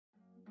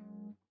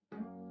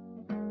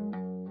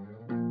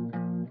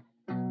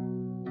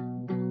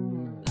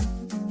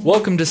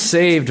Welcome to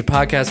Saved, a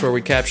podcast where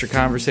we capture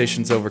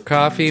conversations over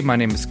coffee. My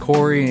name is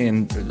Corey,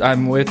 and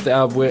I'm with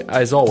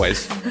as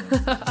always,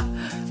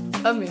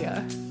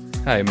 Amia.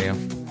 Hi, Amia.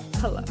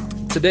 Hello.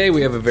 Today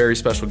we have a very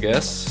special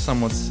guest.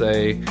 Some would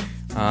say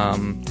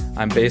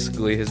I'm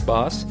basically his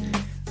boss.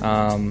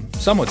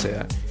 Some would say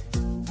that.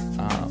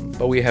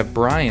 But we have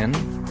Ryan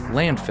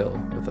Hemphill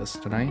with us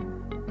tonight,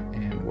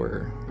 and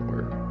we're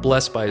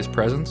blessed by his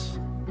presence.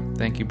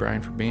 Thank you,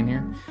 Brian, for being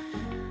here.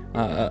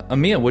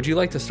 Amia, would you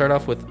like to start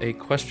off with a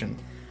question?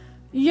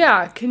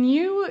 Yeah, can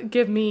you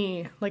give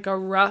me like a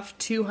rough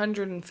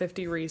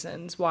 250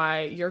 reasons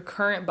why your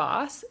current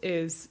boss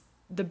is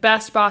the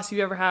best boss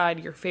you've ever had,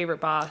 your favorite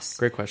boss?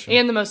 Great question.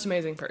 And the most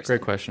amazing person. Great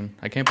question.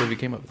 I can't believe you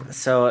came up with that.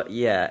 So,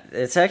 yeah,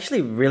 it's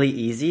actually really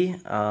easy.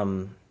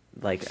 We're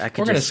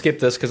going to skip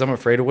this because I'm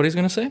afraid of what he's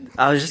going to say.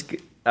 All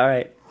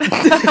right.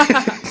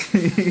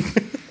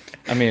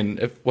 I mean,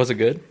 was it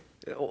good?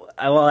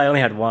 Well, I only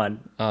had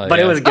one, but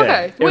yeah. it was good.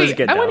 Okay, it was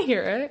good, I though. want to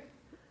hear it.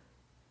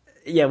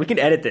 Yeah, we can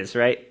edit this,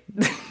 right?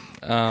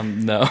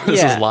 No,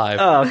 this is live.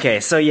 Oh, okay.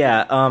 So,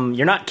 yeah,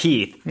 you're not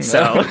Keith,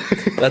 so.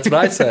 That's what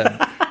I said.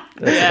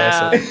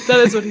 That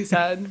is what he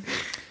said.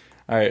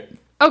 All right.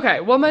 Okay,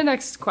 well, my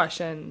next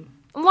question,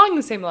 along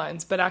the same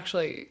lines, but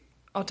actually,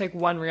 I'll take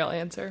one real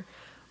answer,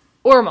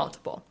 or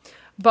multiple.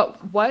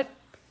 But what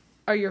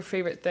are your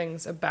favorite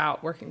things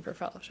about working for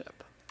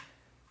Fellowship?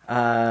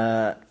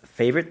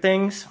 Favorite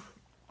things?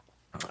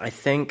 I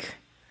think...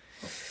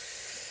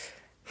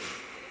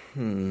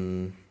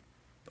 Or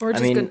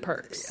just good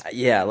perks?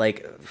 Yeah,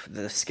 like,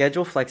 the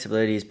schedule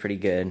flexibility is pretty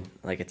good.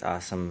 Like, it's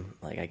awesome.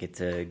 Like, I get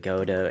to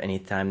go to any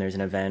time there's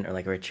an event or,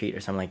 like, a retreat or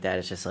something like that.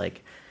 It's just,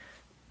 like,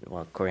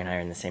 well, Corey and I are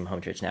in the same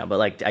home church now. But,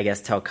 like, I guess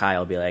tell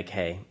Kyle, be like,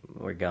 hey,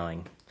 we're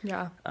going.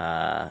 Yeah.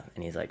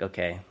 And he's like,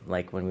 okay.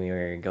 Like, when we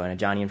were going to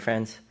Johnny and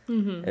Friends,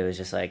 it was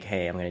just like,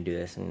 hey, I'm going to do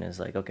this. And it was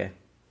like, okay.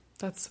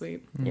 That's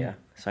sweet. Yeah.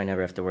 So I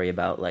never have to worry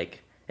about,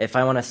 like, if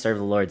I want to serve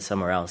the Lord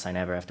somewhere else, I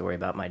never have to worry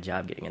about my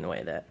job getting in the way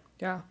of that.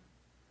 Yeah.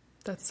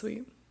 That's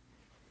sweet.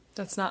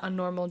 That's not a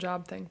normal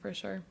job thing for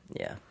sure.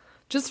 Yeah.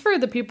 Just for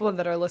the people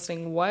that are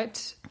listening,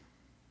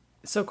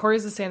 so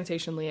Corey's the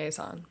sanitation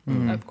liaison,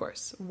 of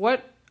course.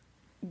 What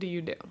do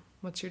you do?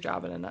 What's your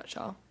job in a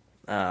nutshell?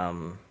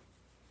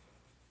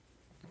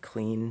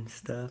 Clean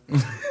stuff.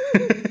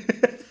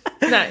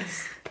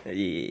 Nice.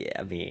 Yeah,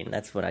 I mean,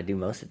 that's what I do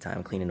most of the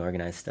time, clean and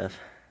organize stuff,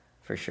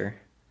 for sure.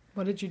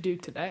 What did you do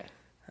today?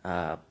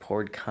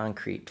 Poured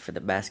concrete for the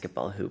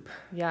basketball hoop.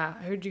 Yeah,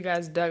 I heard you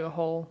guys dug a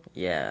hole.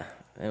 Yeah,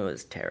 it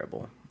was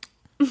terrible.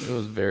 It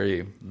was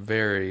very,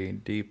 very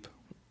deep.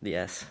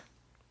 Yes.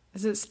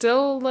 Is it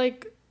still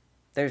like...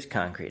 There's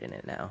concrete in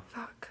it now.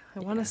 Fuck, I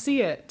want to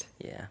see it.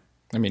 Yeah.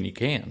 I mean, you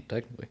can,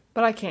 technically.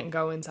 But I can't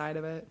go inside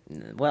of it.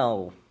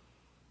 Well...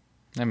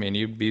 I mean,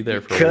 you'd be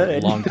there for a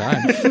could. long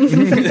time.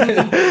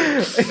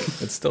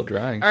 It's still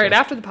drying. All right,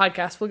 after the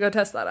podcast, we'll go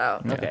test that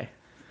out. Yeah. Okay.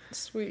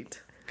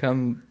 Sweet.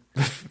 Come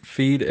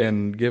feed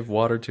and give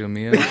water to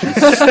Amia.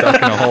 She's stuck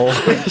in a hole.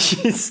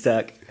 She's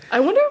stuck.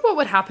 I wonder what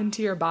would happen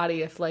to your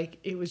body if, like,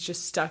 it was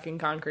just stuck in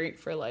concrete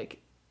for,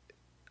 like,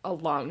 a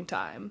long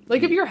time.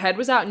 Like, if your head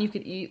was out and you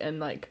could eat and,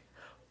 like,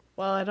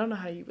 well, I don't know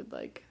how you would,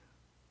 like...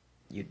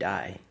 You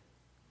die.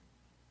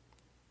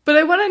 But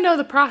I want to know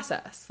the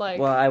process. Like,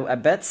 Well, I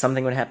bet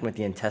something would happen with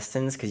the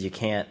intestines because you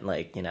can't,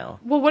 like, you know...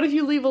 well, what if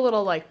you leave a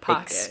little, like,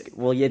 pocket?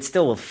 Well, it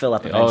still will fill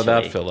up eventually. Oh,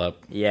 that'd fill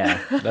up. Yeah.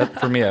 That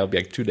for me, that would be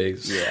like 2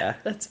 days. Yeah.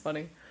 That's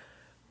funny.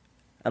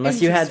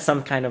 Unless you had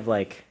some kind of,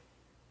 like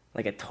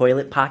a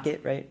toilet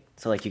pocket, right?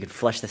 So, like, you could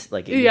flush this,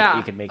 like, you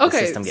could make the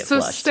system get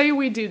flushed. So say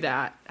we do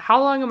that. How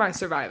long am I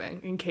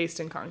surviving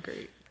encased in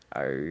concrete?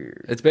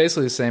 It's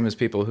basically the same as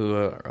people who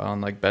are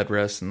on, like, bed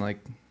rest and, like,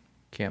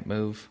 can't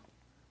move.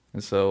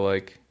 And so,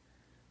 like,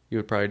 you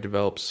would probably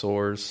develop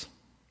sores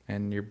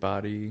in your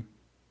body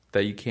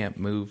that you can't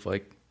move,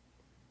 like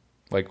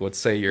let's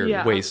say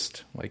your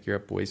waist, like you're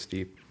up waist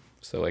deep.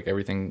 So, like,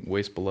 everything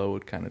waist below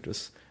would kind of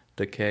just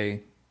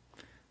decay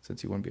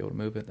since you wouldn't be able to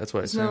move it. That's what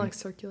I It's assume. not like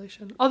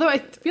circulation. Although I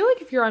feel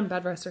like if you're on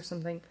bed rest or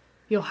something,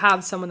 you'll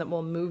have someone that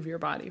will move your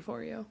body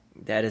for you.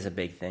 That is a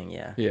big thing,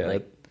 yeah. Yeah.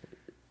 Like,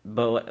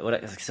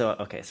 but so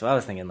I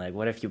was thinking, like,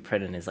 what if you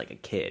put in as, like, a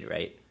kid,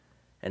 right?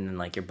 And then,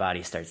 like, your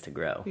body starts to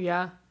grow.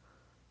 Yeah.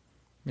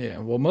 Yeah,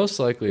 well, most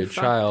likely a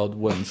child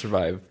wouldn't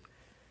survive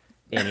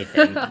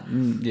Anything.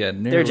 Yeah,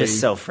 nearly. They're just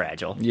so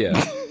fragile. Yeah.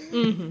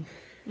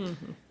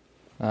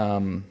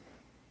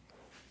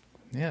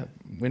 Yeah,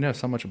 we know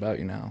so much about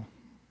you now.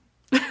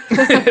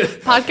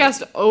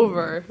 Podcast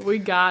over. We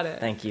got it.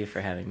 Thank you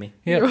for having me.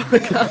 Yeah.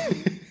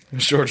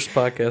 Shortest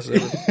podcast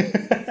ever.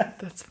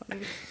 That's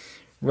funny.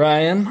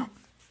 Ryan,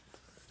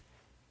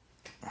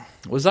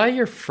 was I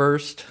your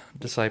first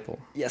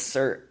disciple? Yes,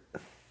 sir.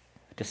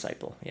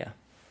 Disciple, yeah.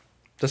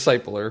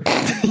 Discipler.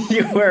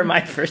 You were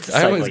my first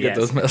disciple, I always get yes.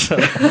 those messed up.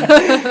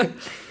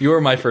 You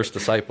were my first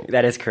disciple.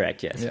 That is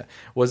correct, yes. Yeah.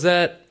 Was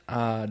that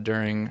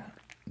during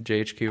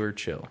JHQ or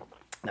Chill?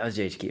 That was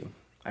JHQ.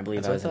 I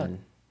believe That's I what was I in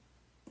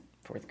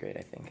 4th grade,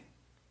 I think.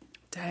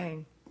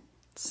 Dang.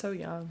 So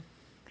young.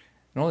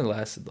 It only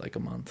lasted like a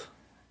month,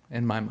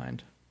 in my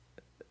mind.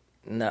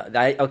 No,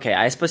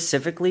 I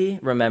specifically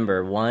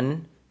remember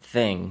one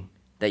thing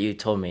that you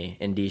told me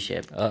in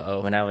D-Ship.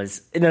 Uh-oh. When I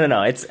was...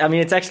 No. It's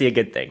actually a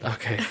good thing.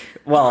 Okay.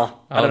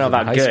 Well, I don't know was in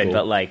about high good, school.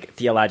 but like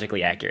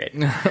theologically accurate.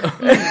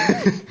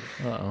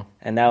 Uh-oh.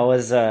 And that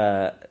was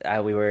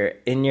we were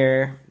in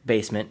your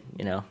basement,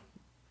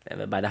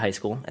 by the high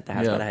school, at the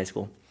house by the high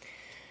school.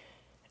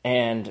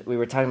 And we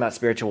were talking about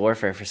spiritual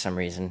warfare for some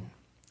reason.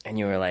 And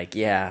you were like,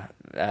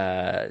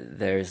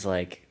 there's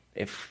like,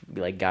 if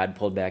like God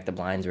pulled back the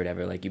blinds or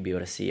whatever, like you'd be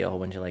able to see a whole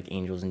bunch of like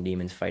angels and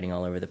demons fighting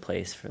all over the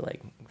place for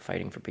like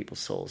fighting for people's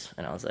souls.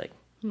 And I was like,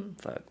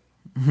 fuck.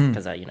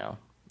 Because I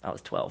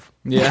was 12.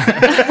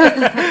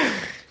 Yeah.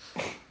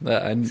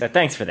 So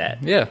thanks for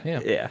that.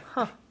 Yeah.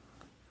 Huh.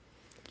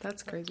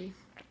 That's crazy.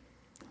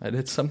 I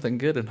did something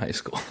good in high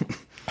school.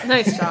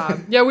 Nice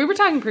job. Yeah, we were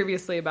talking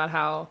previously about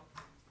how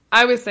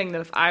I was saying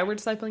that if I were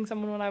discipling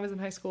someone when I was in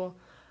high school,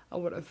 I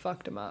would have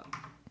fucked him up.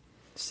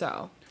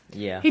 So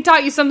Yeah. he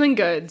taught you something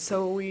good,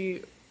 so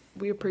we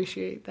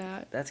appreciate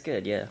that. That's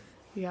good, yeah.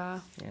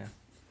 Yeah. Yeah.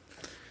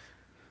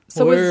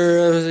 So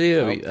Where was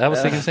you? I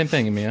was thinking the same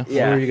thing, Amia.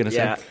 Yeah. What were you going to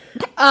yeah. say?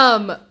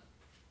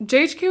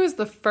 JHQ was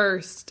the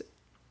first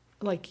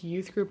like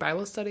youth group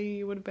Bible study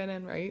you would have been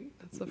in, right?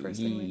 That's the first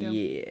thing we do.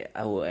 Yeah.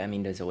 Oh, I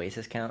mean, does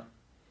Oasis count?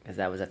 Because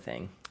that was a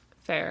thing.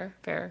 Fair.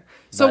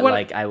 So So what?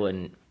 like, I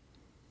wouldn't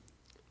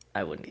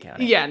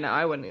count it. Yeah, no,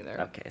 I wouldn't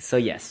either. Okay, so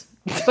yes.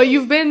 But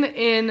you've been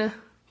in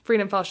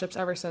Freedom Fellowships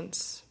ever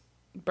since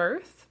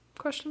birth?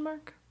 Question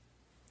mark.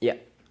 Yeah.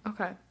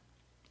 Okay.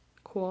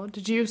 Cool.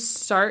 Did you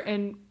start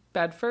in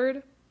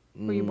Bedford?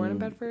 Were you born in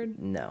Bedford?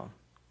 No.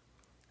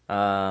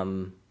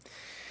 No.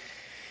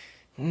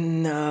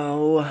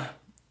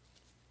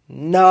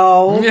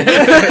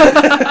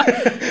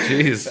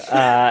 Jeez.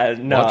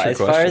 No, Watch your as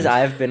far as questions.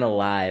 I've been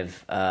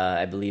alive,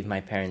 I believe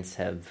my parents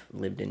have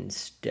lived in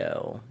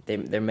Stowe.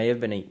 There may have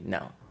been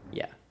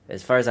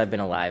as far as I've been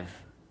alive,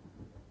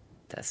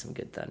 that's some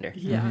good thunder.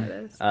 Yeah, it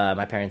is.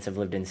 My parents have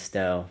lived in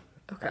Stowe.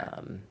 Okay.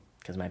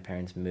 Because my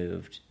parents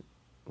moved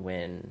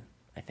when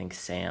I think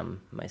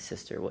Sam, my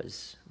sister,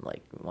 was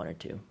like 1 or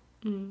 2,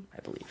 I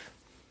believe.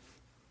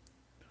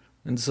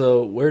 And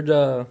so where'd,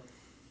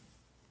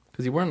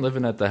 because you weren't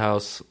living at the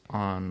house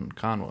on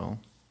Conwell.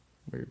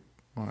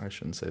 Well, I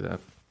shouldn't say that.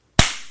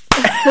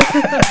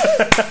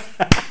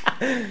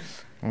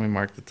 Let me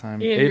mark the time.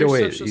 And your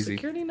 808, social easy.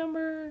 security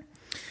number?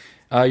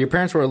 Your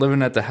parents were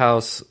living at the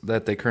house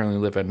that they currently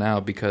live at now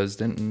because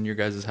didn't your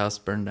guys' house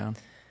burn down?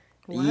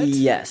 What?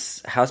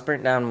 Yes. House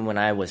burnt down when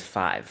I was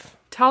 5.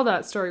 Tell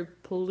that story,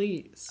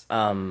 please.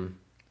 I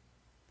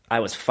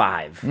was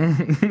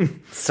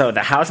 5. So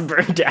the house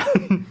burned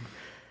down.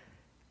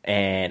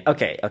 And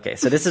okay.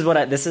 So this is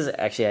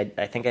actually,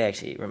 I think I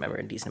actually remember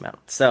a decent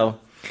amount. So,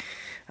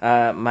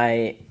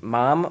 my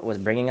mom was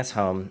bringing us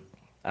home,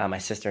 my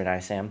sister and I,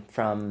 Sam,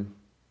 from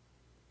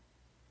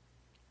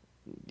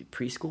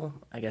preschool.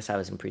 I guess I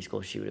was in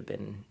preschool. She would have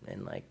been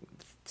in like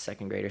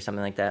 2nd grade or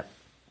something like that.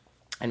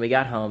 And we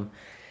got home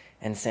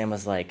and Sam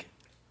was like,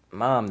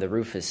 Mom, the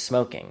roof is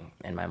smoking.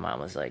 And my mom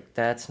was like,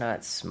 that's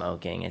not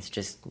smoking. It's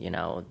just,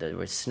 there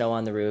was snow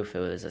on the roof. It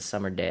was a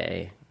summer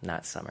day.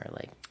 Not summer,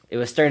 like, it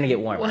was starting to get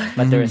warmer,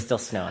 but there was still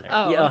snow in there.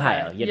 Oh, Yeah, okay.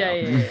 Ohio,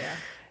 Yeah.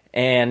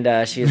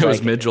 And she was It like...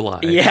 was mid-July.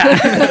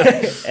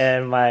 Yeah.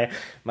 And my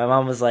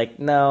mom was like,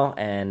 no.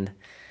 And,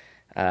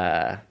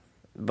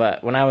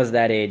 but when I was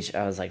that age,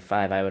 I was like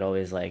 5, I would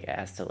always like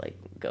ask to like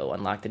go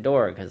unlock the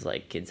door because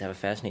like kids have a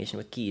fascination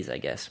with keys, I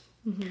guess.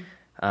 Mm-hmm.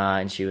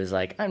 And she was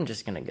like, I'm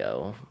just going to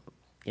go,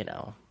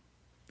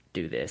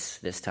 do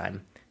this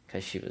time.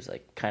 Because she was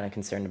like kind of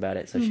concerned about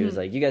it. So she was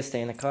like, you guys stay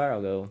in the car.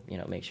 I'll go,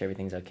 make sure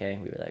everything's okay.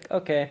 We were like,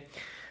 okay.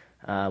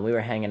 We were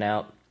hanging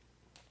out.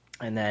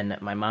 And then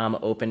my mom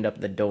opened up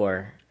the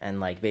door. And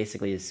like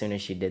basically as soon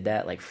as she did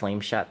that, like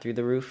flame shot through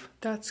the roof.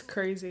 That's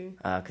crazy.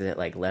 Because it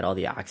like let all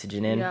the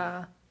oxygen in.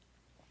 Yeah.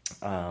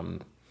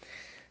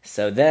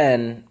 So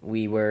then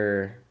we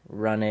were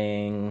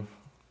running,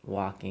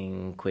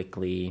 walking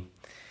quickly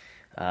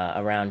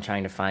around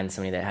trying to find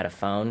somebody that had a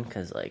phone.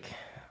 Because like...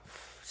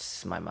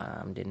 my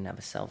mom didn't have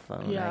a cell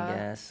phone, Yeah. I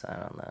guess. I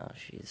don't know.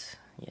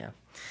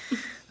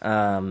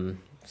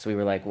 So we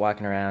were like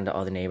walking around to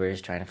all the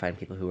neighbors trying to find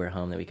people who were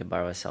home that we could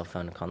borrow a cell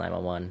phone and call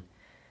 911.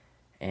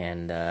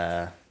 And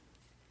I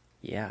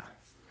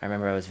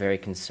remember I was very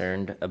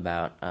concerned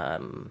about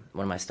one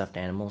of my stuffed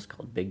animals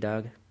called Big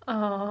Dog.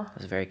 I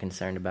was very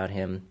concerned about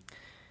him.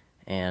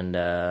 And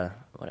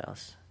what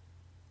else?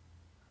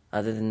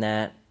 Other than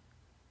that,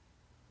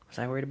 was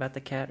I worried about the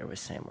cat or was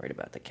Sam worried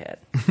about the cat?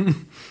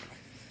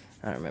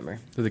 I don't remember.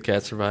 Did the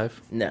cat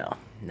survive? No.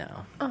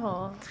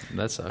 Oh.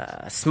 That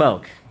sucks.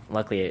 Smoke.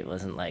 Luckily, it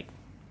wasn't, like,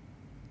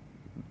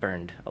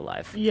 burned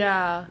alive.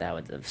 Yeah. That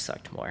would have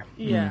sucked more.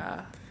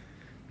 Yeah.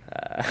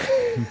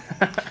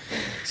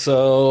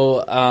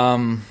 So,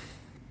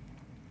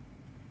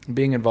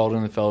 being involved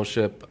in the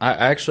fellowship, I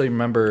actually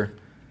remember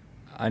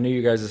I knew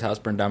you guys' house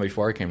burned down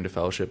before I came to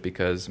fellowship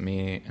because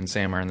me and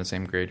Sam are in the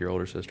same grade, your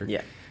older sister.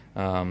 Yeah.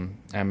 I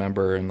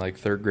remember in, like,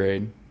 3rd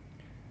grade,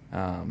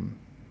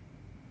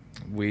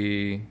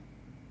 we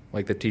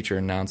like the teacher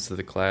announced to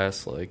the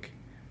class like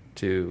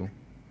to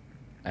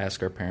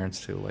ask our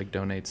parents to like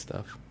donate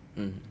stuff.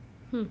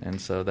 And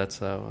so that's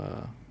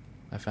how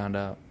I found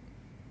out.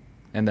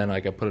 And then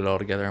like I put it all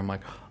together. I'm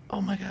like,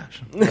 oh my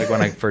gosh! Like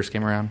when I first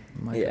came around.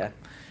 I'm like, Yeah.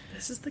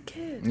 This is the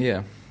kid.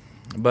 Yeah,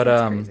 but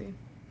That's crazy.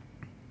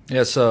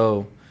 yeah.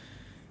 So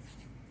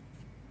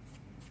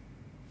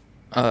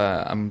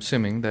I'm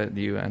assuming that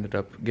you ended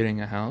up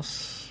getting a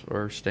house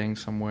or staying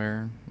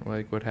somewhere.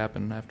 Like what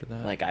happened after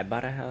that? Like I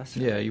bought a house.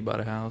 Yeah, you bought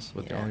a house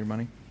with Yeah. all your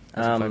money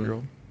as a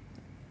 5-year-old.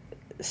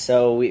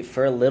 So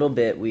for a little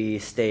bit we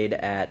stayed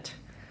at,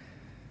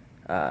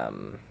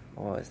 what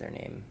was their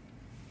name?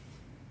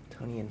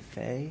 Tony and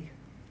Faye?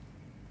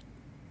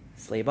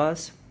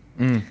 Slaybaws?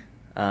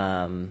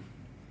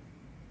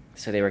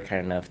 So they were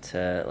kind enough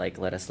to like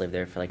let us live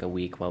there for like a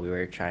week while we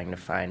were trying to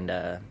find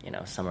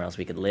somewhere else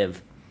we could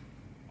live.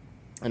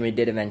 And we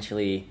did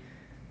eventually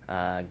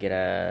get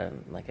a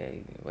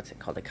what's it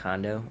called, a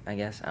condo, I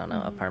guess, I don't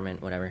know,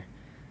 apartment, whatever,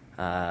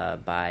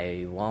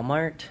 by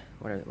Walmart.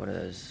 What are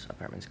those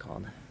apartments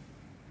called?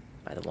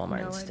 By the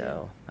Walmart in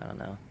Stowe. I don't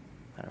know.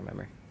 I don't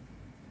remember.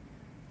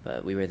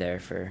 But we were there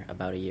for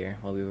about a year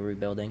while we were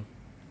rebuilding.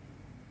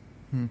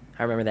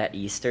 I remember that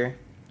Easter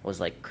was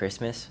like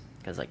Christmas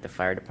because like the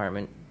fire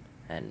department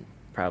and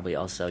probably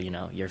also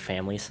your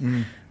families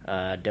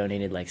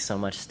donated like so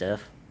much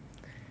stuff,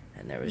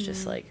 and there was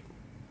just like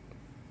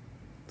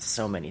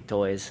so many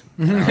toys.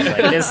 And I was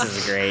like, this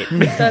is great.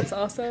 That's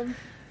awesome.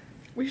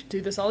 We should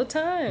do this all the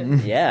time.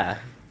 Yeah.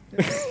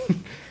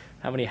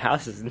 How many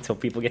houses until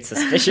people get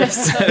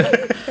suspicious?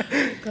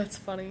 That's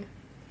funny.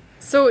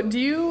 So do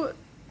you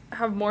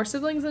have more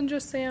siblings than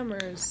just Sam, or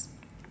is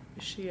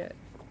she it?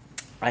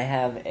 I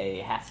have a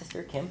half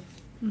sister, Kim.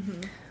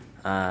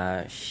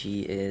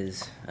 She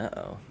is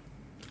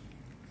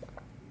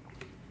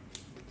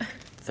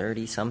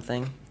 30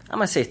 something. I'm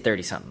gonna say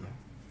 30 something.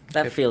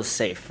 That feels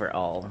safe for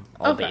all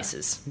Okay.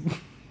 bases.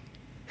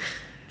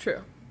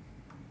 True.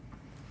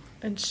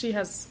 And she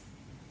has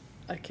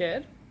a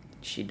kid?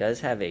 She does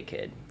have a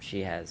kid.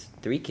 She has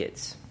 3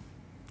 kids.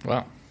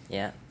 Wow.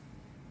 Yeah.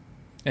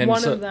 And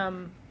One so, of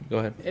them go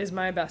ahead. is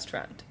my best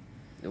friend,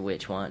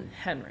 Which one?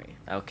 Henry.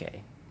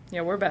 Okay.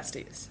 Yeah, we're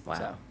besties.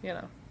 Wow.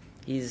 So,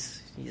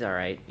 He's all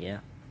right. Yeah.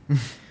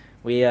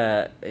 We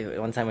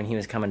one time when he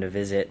was coming to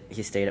visit,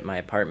 he stayed at my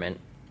apartment,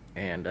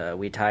 and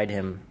we tied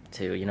him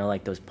to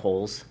like those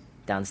poles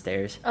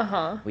downstairs.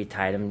 We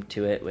tied him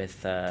to it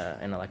with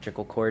an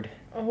electrical cord.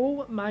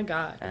 Oh my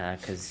God.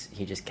 Because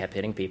he just kept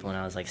hitting people, and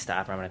I was like,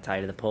 "Stop! Or I'm gonna tie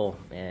you to the pole,"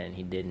 and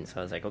he didn't.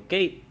 So I was like,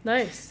 "Okay."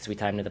 Nice. So we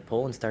tied him to the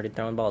pole and started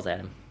throwing balls at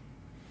him.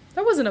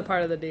 That wasn't a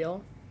part of the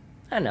deal.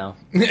 I know.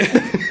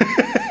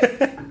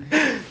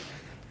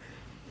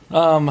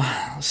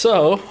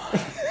 So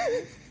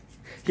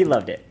He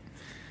loved it.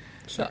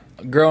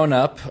 growing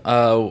up,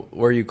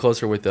 were you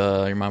closer with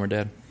your mom or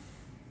dad?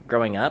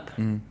 Growing up,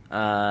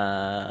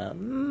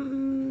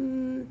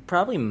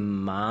 probably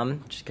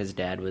mom, just because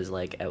dad was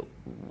like at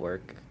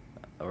work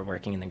or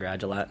working in the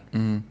garage a lot.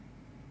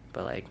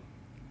 But like,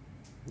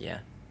 yeah.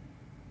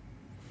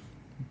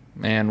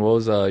 And what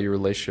was your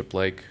relationship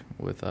like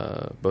with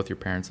both your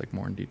parents, like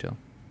more in detail?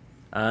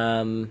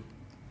 I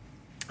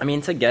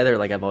mean, together,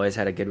 like I've always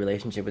had a good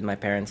relationship with my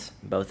parents,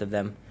 both of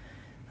them.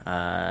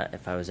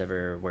 If I was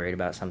ever worried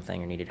about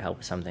something or needed help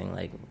with something,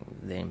 like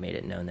they made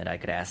it known that I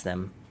could ask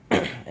them,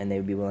 and they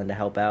would be willing to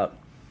help out.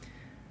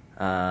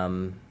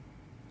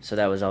 So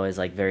that was always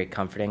like very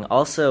comforting.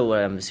 Also, what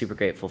I'm super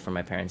grateful for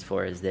my parents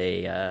for is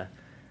they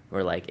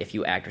were like, if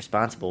you act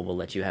responsible, we'll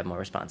let you have more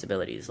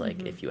responsibilities.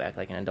 Like if you act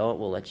like an adult,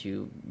 we'll let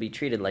you be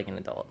treated like an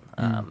adult,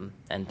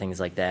 and things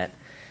like that.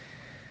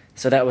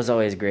 So that was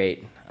always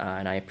great,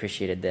 and I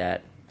appreciated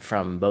that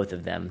from both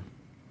of them.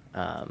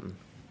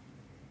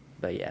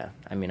 But yeah,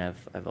 I mean,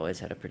 I've always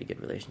had a pretty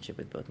good relationship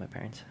with both my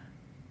parents.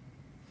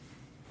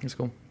 That's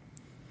cool.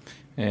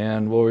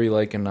 And what were you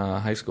like in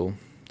high school?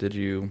 Did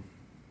you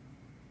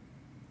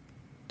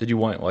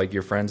want like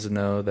your friends to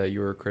know that you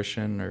were a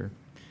Christian, or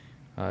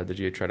did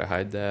you try to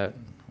hide that,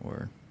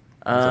 or?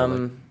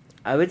 Like?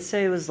 I would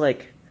say it was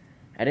like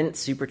I didn't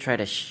super try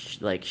to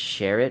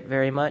share it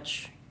very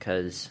much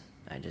because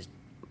I just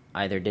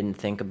either didn't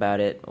think about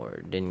it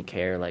or didn't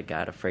care, like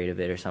got afraid of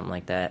it or something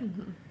like that.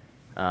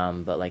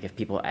 But like if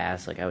people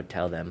asked, like I would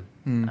tell them.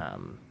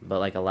 But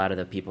like a lot of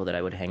the people that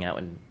I would hang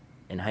out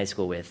in high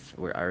school with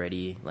were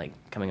already like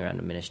coming around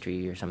to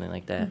ministry or something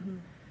like that.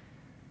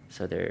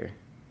 So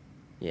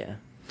yeah.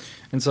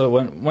 And so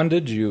when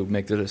did you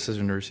make the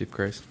decision to receive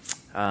Christ?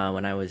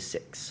 When I was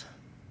 6.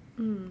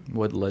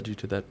 What led you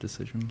to that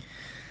decision?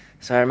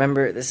 So I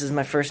remember, this is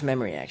my first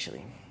memory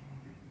actually.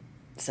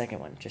 Second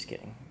one, just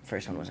kidding.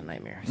 First one was a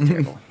nightmare. It was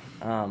terrible.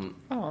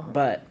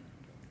 But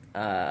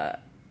I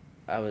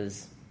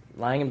was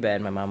lying in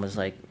bed. My mom was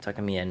like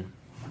tucking me in,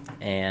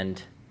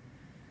 and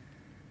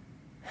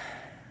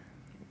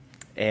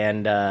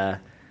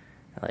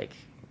like,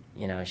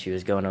 you know, she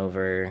was going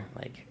over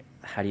like,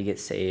 how do you get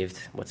saved?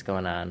 What's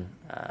going on?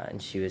 And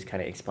she was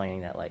kind of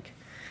explaining that, like,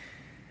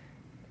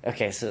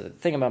 okay, so the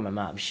thing about my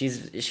mom,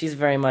 she's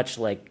very much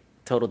like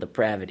total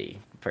depravity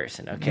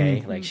person,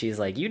 okay? Like, she's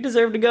like, you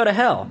deserve to go to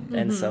hell.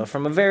 And so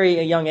from a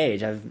very young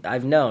age,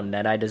 I've known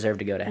that I deserve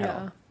to go to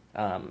hell.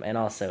 And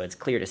also, it's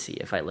clear to see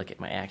if I look at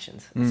my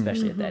actions,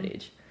 especially at that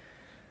age.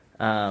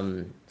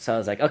 So I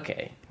was like,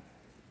 okay,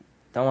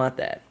 don't want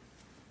that.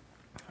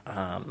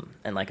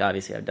 And, like,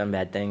 obviously I've done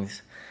bad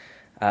things.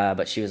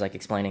 But she was, like,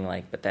 explaining,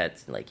 like, but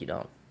that's, like, you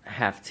don't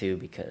have to,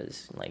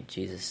 because, like,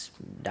 Jesus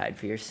died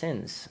for your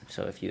sins.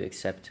 So if you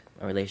accept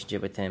a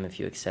relationship with him, if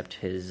you accept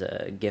his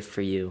gift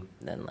for you,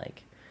 then,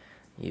 like,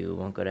 you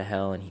won't go to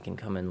hell, and he can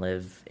come and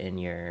live in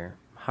your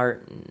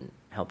heart and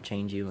help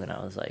change you. And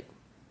I was like,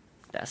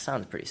 that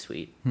sounds pretty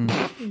sweet.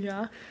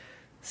 Yeah.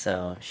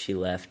 So she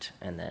left,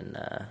 and then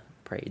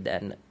prayed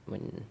that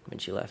when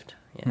she left.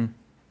 Yeah.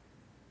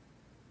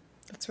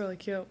 That's really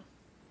cute.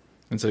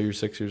 And so you're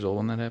 6 years old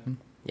when that happened?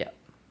 Yeah.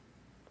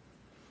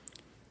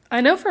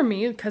 I know for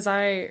me, because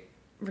I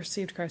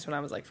received Christ when I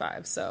was like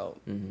 5, so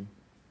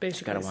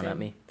basically Got one at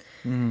me.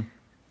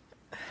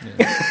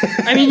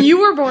 I mean,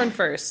 you were born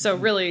first, so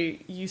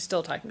really, you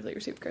still technically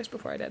received Christ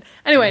before I did.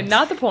 Anyway,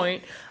 not the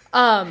point.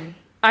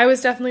 I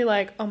was definitely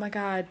like, oh my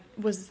God,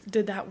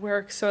 did that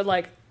work? So,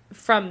 like,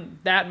 from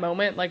that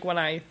moment, like, when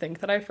I think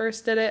that I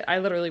first did it, I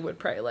literally would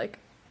pray, like,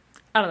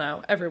 I don't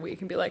know, every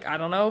week and be like, I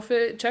don't know if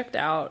it checked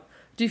out.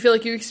 Do you feel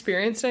like you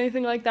experienced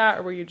anything like that,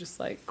 or were you just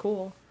like,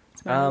 cool,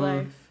 it's my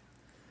life?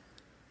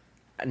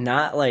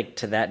 Not, like,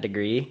 to that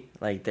degree.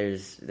 Like,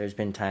 there's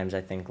been times,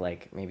 I think,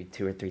 like, maybe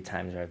 2 or 3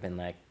 times where I've been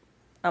like,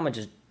 I'm gonna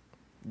just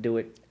do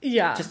it.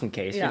 Yeah. Just in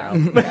case, you know.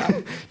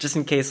 Yeah. Just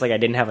in case, like, I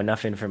didn't have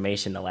enough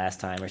information the last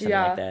time or something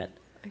like that.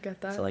 I get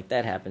that. So, like,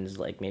 that happens,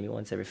 like, maybe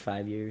once every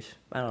 5 years.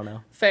 I don't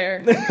know.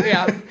 Fair.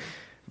 Yeah.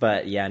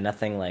 But, yeah,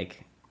 nothing,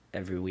 like,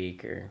 every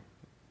week or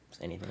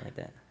anything like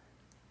that.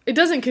 It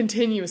doesn't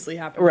continuously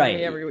happen for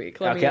me every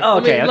week. Let me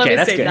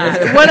that's say good.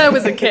 that. When I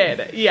was a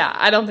kid, yeah,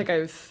 I don't think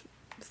I've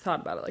thought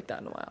about it like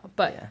that in a while.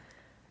 But,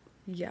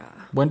 yeah.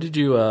 When did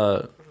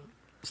you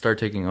start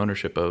taking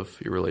ownership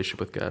of your relationship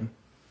with God?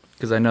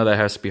 Because I know that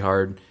has to be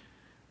hard,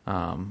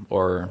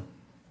 or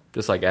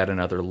just like add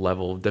another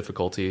level of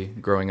difficulty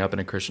growing up in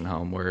a Christian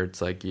home where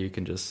it's like you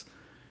can just,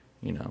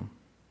 you know,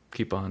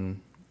 keep on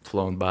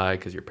flowing by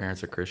because your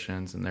parents are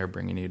Christians and they're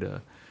bringing you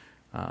to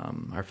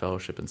our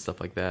fellowship and stuff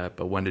like that.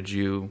 But when did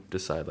you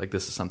decide, like,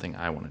 this is something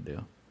I want to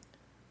do?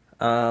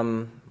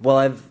 Well,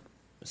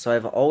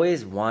 I've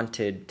always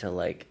wanted to,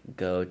 like,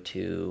 go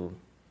to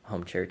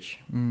home church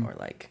or,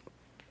 like,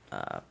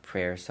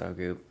 prayer cell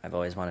group. I've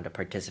always wanted to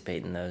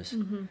participate in those.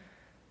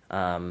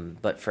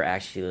 But for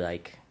actually,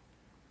 like,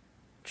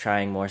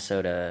 trying more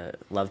so to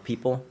love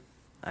people,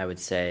 I would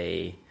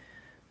say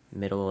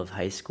middle of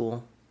high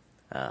school.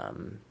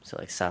 So,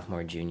 like,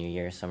 sophomore, junior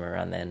year, somewhere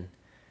around then.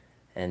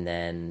 And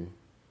then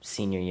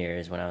senior year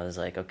is when I was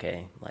like,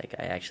 okay, like,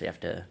 I actually have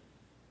to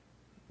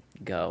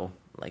go.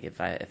 Like, if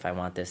I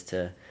want this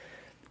to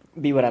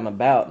be what I'm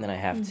about, then I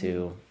have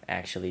to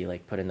actually,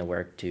 like, put in the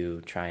work to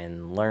try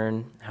and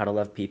learn how to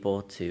love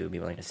people, to be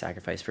willing to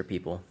sacrifice for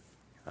people.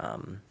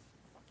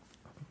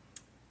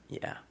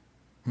 Yeah.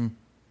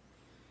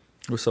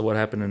 So what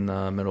happened in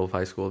the middle of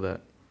high school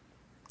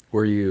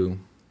were you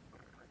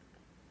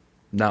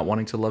not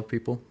wanting to love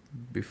people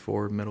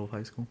before middle of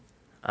high school?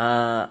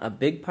 A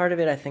big part of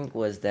it, I think,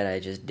 was that I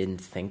just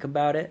didn't think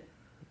about it.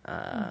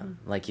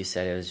 Like you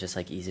said, it was just,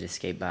 like, easy to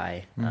skate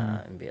by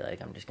and be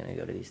like, I'm just going to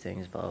go to these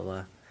things, blah, blah,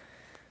 blah.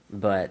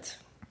 But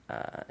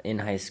in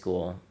high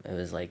school, it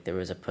was like there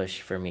was a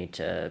push for me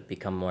to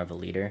become more of a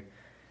leader.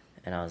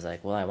 And I was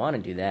like, well, I want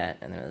to do that.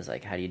 And then it was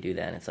like, how do you do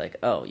that? And it's like,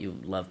 oh, you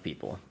love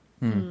people.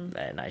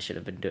 And I should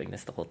have been doing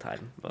this the whole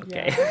time.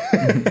 Okay.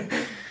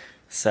 Yeah.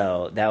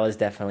 So that was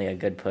definitely a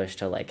good push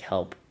to, like,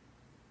 help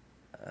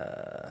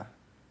to,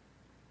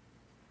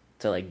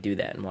 like, do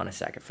that and want to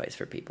sacrifice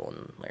for people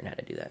and learn how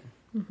to do that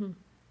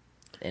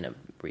in a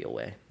real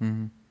way.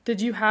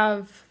 Did you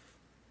have,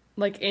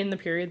 like, in the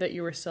period that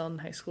you were still in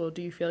high school,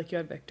 do you feel like you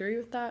had victory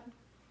with that?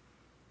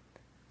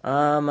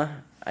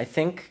 I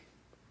think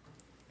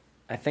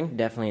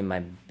definitely my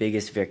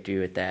biggest victory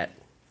with that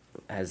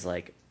has,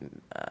 like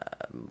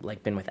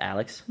been with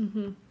Alex.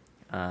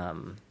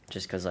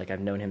 Just because, like,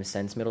 I've known him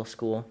since middle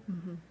school,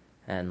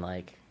 and,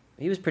 like,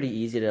 he was pretty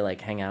easy to, like,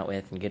 hang out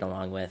with and get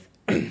along with.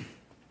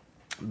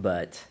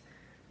 But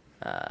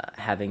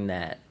having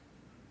that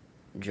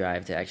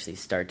drive to actually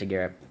start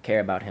to care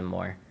about him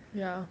more,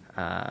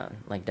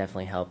 like,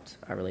 definitely helped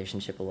our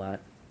relationship a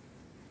lot.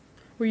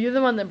 Were you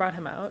the one that brought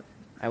him out?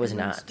 I was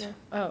not.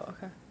 Oh,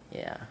 okay.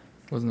 Yeah.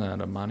 Wasn't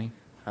that Amani?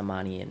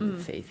 Amani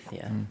and Faith,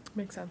 yeah.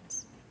 Makes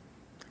sense.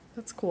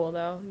 That's cool,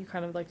 though. You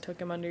kind of, like,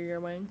 took him under your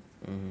wing.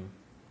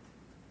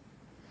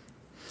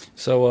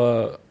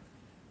 So,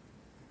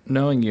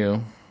 knowing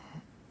you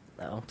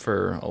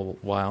for a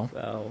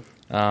while,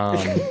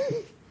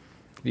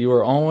 you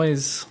were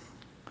always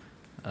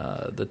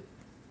the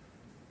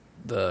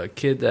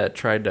kid that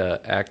tried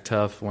to act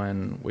tough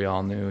when we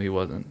all knew he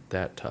wasn't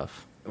that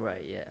tough.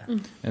 Right, yeah.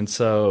 And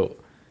so,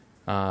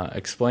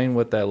 explain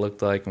what that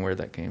looked like and where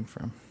that came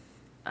from.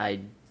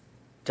 I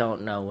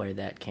don't know where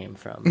that came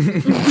from.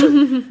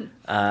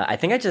 I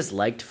think I just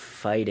liked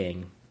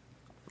fighting,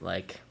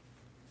 like,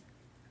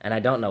 and I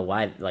don't know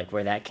why, like,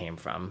 where that came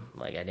from.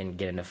 Like, I didn't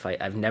get into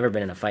fight. I've never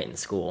been in a fight in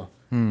school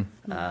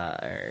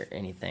or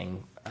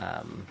anything.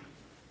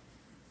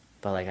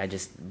 But like, I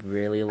just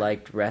really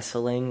liked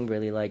wrestling.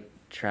 Really liked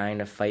trying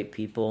to fight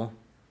people.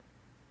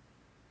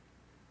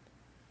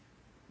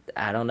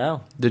 I don't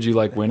know. Did you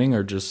like winning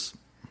or just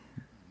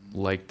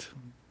liked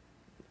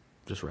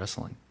just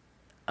wrestling?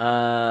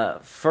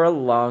 For a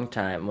long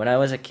time, when I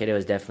was a kid, it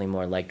was definitely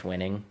more liked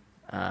winning.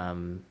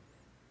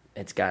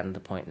 It's gotten to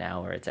the point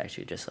now where it's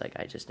actually just like,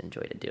 I just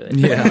enjoy to do it.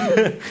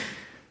 Yeah.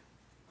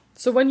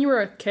 So when you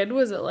were a kid,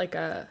 was it like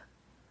a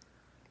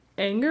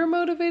anger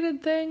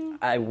motivated thing?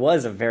 I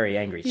was a very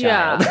angry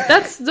child. Yeah,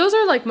 those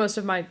are like most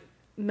of my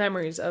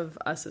memories of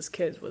us as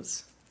kids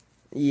was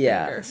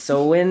anger.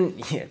 So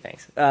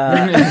thanks.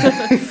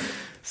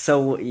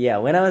 So yeah,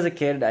 when I was a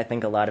kid, I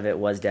think a lot of it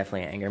was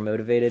definitely anger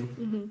motivated.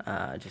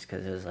 Just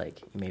because it was like,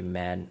 you made me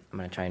mad, I'm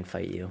gonna try and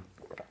fight you.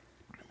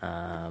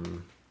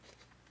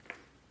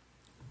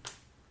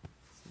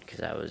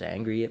 Because I was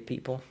angry at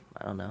people.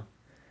 I don't know,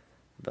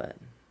 but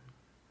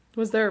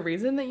Was there a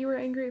reason that you were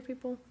angry at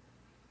people?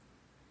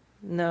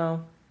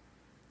 no,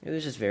 it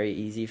was just very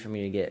easy for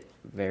me to get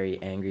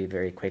very angry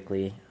very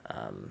quickly.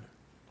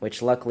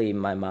 Which luckily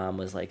my mom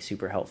was like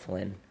super helpful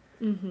in,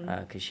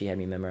 because she had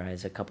me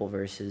memorize a couple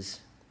verses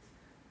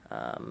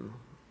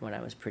when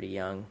I was pretty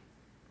young,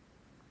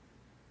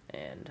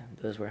 and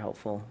those were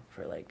helpful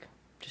for like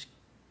just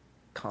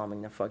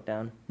calming the fuck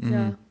down.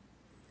 Yeah.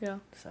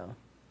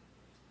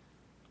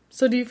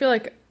 So do you feel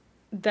like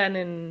then,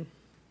 in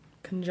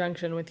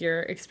conjunction with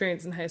your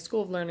experience in high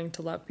school of learning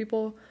to love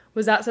people,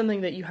 was that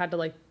something that you had to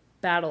like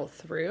battle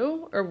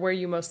through, or were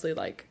you mostly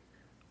like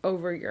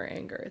over your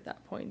anger at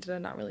that point? Did it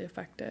not really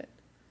affect it?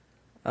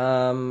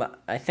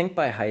 I think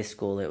by high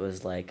school it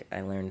was like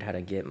I learned how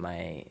to get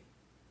my,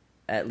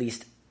 at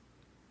least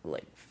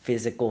like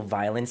physical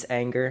violence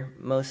anger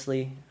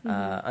mostly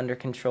under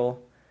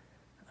control.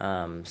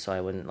 So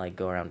I wouldn't like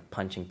go around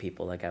punching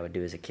people like I would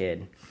do as a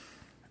kid.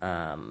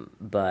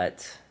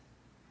 But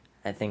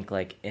I think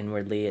like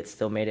inwardly it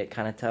still made it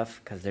kind of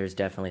tough, because there's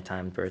definitely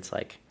times where it's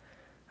like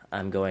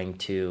I'm going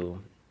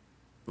to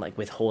like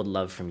withhold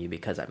love from you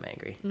because I'm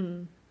angry.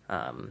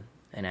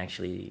 And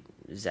actually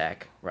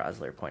Zach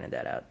Rosler pointed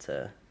that out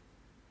to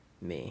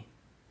me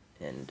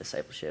in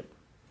discipleship,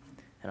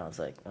 and I was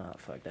like, oh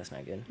fuck, that's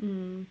not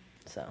good.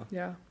 So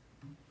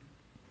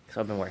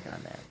I've been working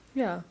on that.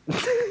 Yeah.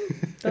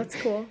 That's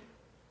cool.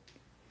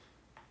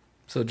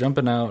 So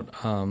jumping out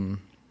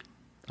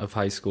of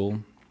high school,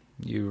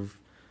 you've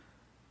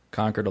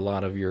conquered a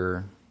lot of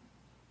your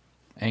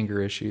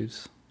anger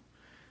issues.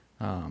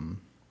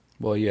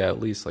 Well, yeah,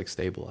 at least like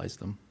stabilized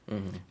them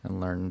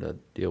and learned to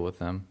deal with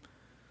them.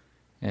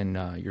 And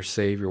you're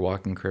saved, you're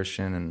walking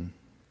Christian and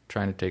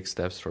trying to take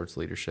steps towards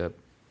leadership.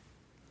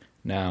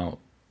 Now,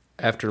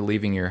 after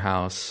leaving your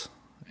house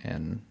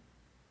and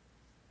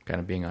kind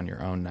of being on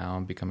your own now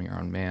and becoming your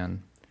own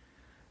man,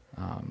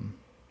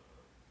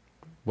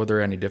 were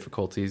there any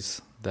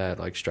difficulties that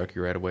like struck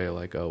you right away?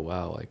 Like, oh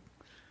wow, like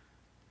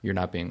you're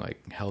not being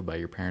like held by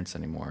your parents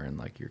anymore, and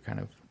like you're kind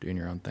of doing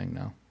your own thing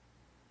now.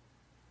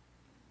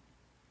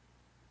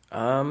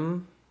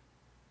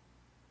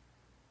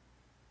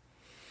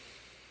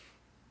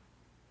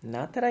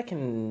 Not that I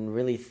can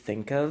really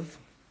think of.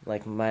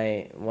 Like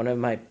one of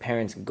my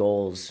parents'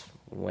 goals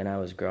when I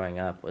was growing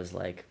up was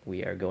like,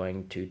 we are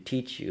going to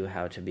teach you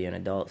how to be an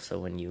adult, so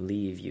when you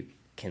leave, you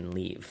can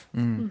leave.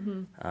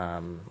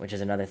 Which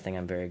is another thing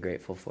I'm very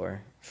grateful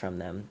for from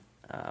them.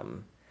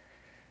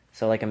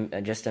 So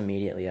like just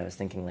immediately I was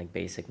thinking like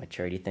basic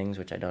maturity things,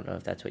 which I don't know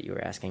if that's what you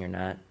were asking or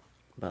not,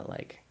 but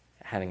like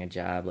having a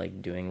job,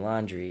 like doing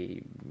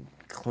laundry,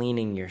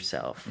 cleaning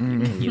yourself.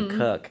 Can you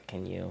cook?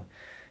 Can you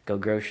go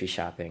grocery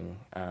shopping?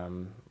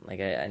 Like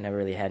I never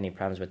really had any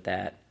problems with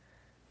that.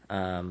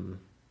 I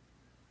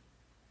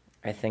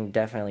think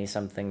definitely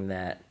something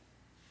that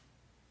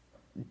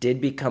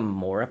did become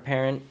more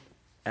apparent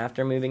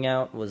after moving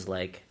out was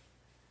like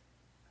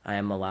I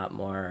am a lot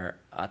more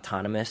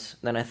autonomous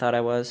than I thought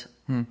I was.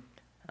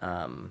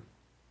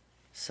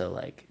 So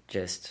like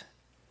just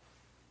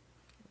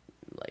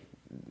like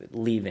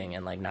leaving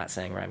and like not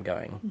saying where I'm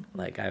going.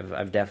 Like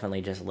I've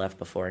definitely just left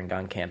before and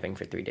gone camping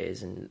for 3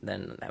 days, and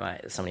then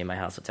somebody in my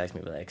house will text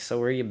me like, so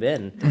where you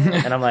been?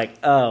 And I'm like,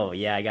 oh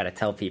yeah, I gotta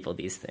tell people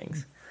these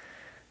things.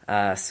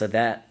 So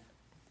that,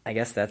 I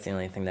guess that's the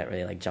only thing that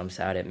really like jumps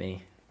out at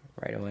me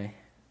right away.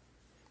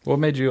 What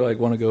made you like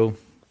want to go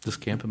just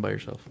camping by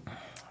yourself?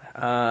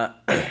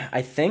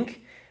 I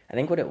think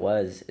what it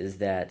was is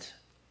that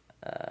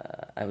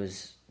I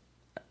was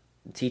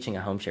teaching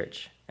a home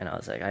church, and I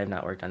was like, I have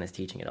not worked on this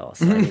teaching at all,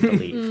 so I need to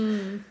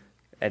leave.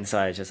 And so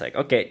I was just like,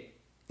 okay.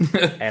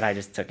 And I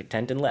just took a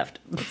tent and left.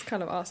 That's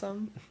kind of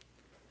awesome.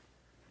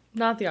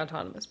 Not the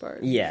autonomous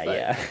part.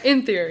 Yeah.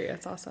 In theory,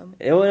 it's awesome.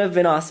 It would have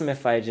been awesome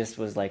if I just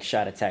was like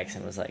shot a text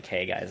and was like,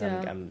 hey guys,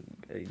 I'm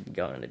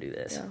going to do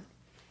this. Yeah.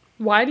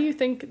 Why do you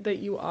think that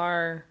you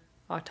are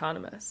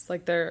autonomous?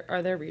 Like,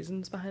 are there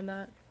reasons behind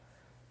that?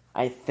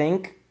 I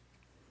think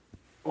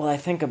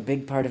a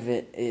big part of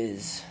it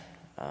is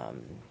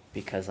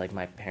because like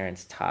my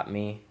parents taught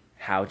me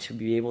how to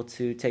be able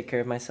to take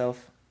care of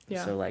myself.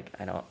 Yeah. So like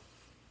I don't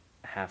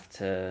have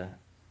to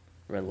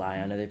rely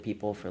on other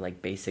people for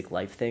like basic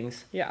life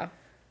things. Yeah.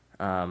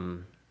 I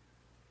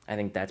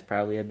think that's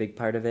probably a big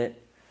part of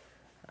it.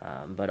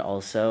 But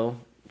also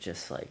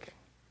just like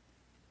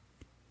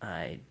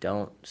I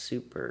don't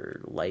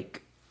super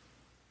like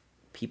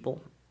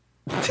people.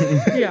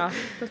 Yeah,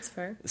 that's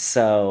fair.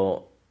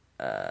 So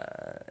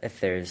if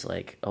there's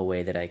like a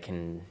way that I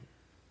can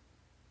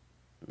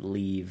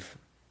leave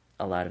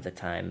a lot of the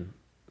time,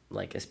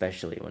 like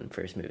especially when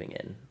first moving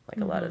in,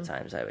 like a lot of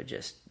times I would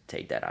just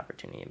take that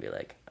opportunity and be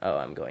like, oh,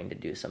 I'm going to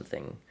do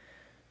something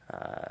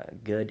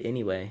good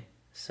anyway,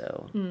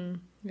 so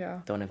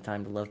Yeah. don't have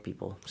time to love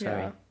people.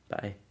 Sorry. Yeah.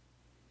 Bye.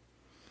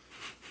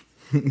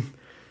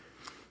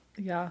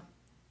 Yeah.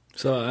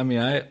 So I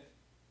mean,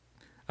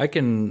 I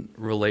can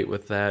relate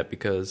with that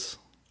because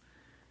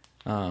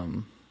I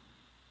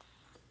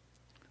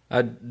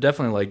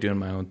definitely like doing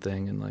my own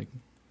thing and like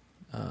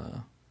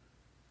I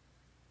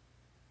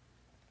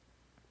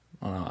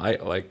don't know,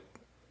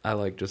 I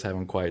like just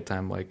having quiet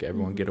time, like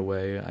everyone get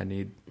away. I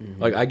need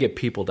like I get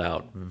peopled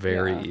out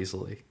very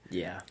easily.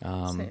 Yeah.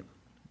 Same.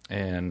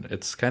 And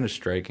it's kind of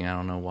striking. I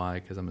don't know why,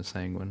 because I'm a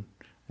sanguine.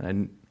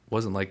 And I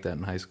wasn't like that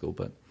in high school,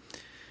 but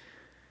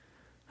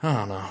I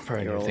don't know.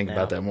 Probably need to think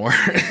about that more.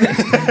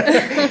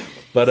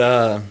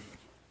 But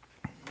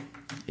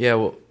yeah.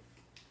 Well,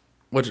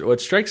 what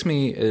strikes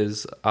me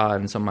is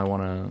and something I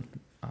want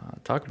to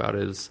talk about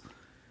is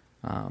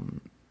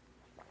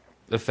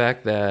the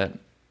fact that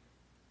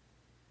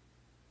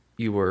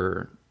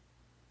you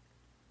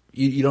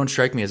don't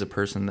strike me as a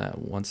person that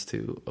wants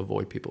to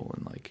avoid people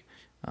and like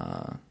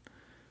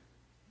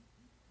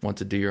want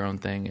to do your own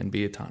thing and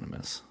be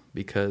autonomous,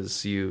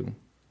 because it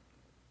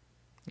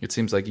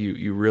seems like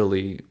you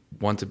really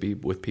want to be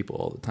with people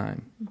all the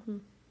time.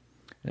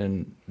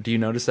 And do you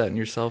notice that in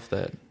yourself,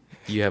 that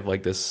you have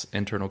like this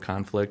internal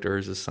conflict, or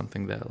is this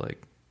something that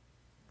like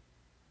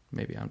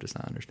maybe I'm just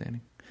not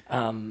understanding?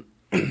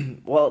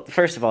 Well,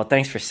 first of all,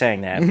 thanks for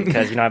saying that,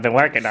 because I've been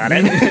working on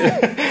it.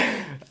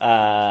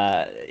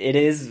 It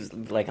is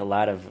like a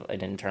lot of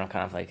an internal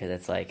conflict, because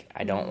it's like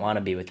I don't want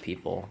to be with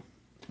people,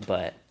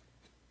 but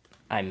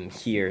I'm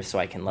here so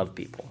I can love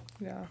people.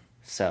 Yeah.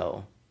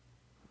 So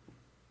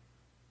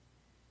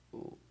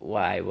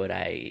why would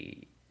I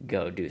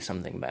go do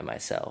something by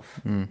myself?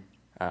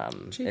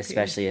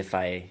 Especially if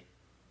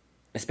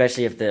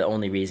the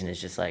only reason is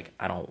just like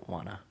I don't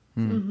wanna.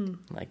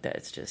 Like that,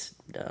 it's just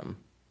dumb.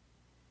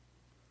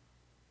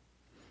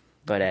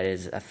 But that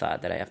is a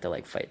thought that I have to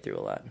like fight through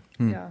a lot.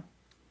 Yeah.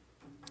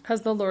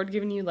 Has the Lord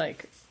given you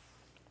like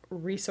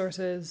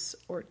resources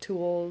or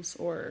tools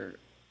or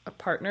a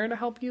partner to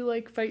help you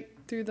like fight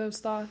through those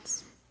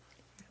thoughts?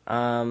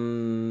 I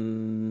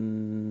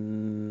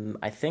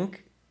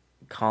think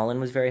Colin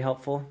was very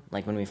helpful.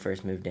 Like when we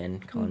first moved in,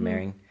 Colin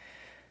Maring.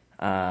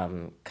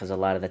 Because a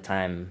lot of the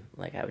time,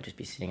 like I would just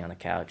be sitting on the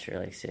couch or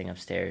like sitting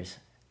upstairs,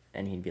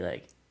 and he'd be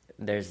like,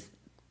 "There's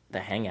the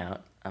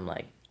hangout." I'm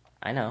like,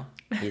 "I know."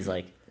 He's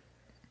like,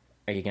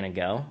 "Are you gonna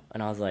go?"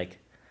 And I was like,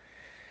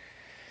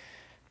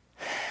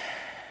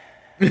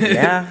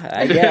 "Yeah,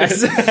 I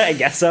guess. I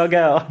guess I'll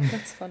go."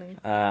 That's funny.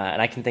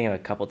 And I can think of a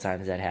couple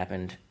times that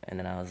happened, and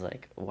then I was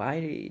like,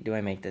 "Why do I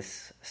make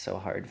this so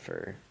hard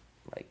for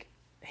like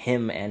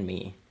him and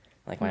me?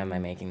 Like, why am I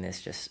making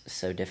this just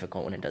so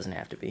difficult when it doesn't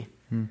have to be?"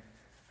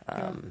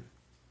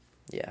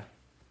 Yeah.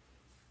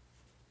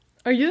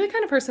 Are you the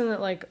kind of person that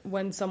like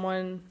when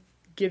someone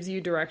gives you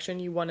direction,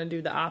 you want to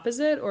do the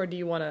opposite, or do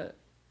you want to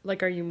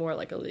like, are you more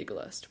like a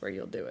legalist where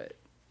you'll do it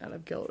out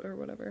of guilt or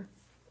whatever?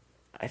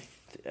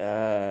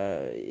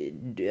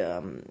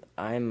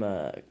 I'm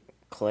a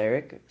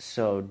cleric,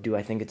 so do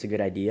I think it's a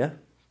good idea?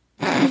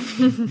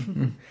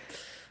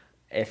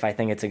 If I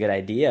think it's a good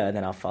idea,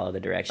 then I'll follow the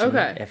direction.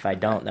 Okay. If I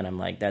don't, then I'm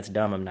like, that's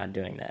dumb, I'm not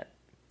doing that.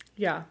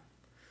 Yeah.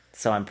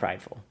 So I'm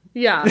prideful.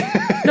 Yeah.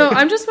 No,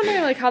 I'm just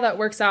wondering like how that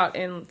works out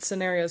in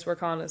scenarios where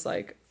Colin is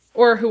like,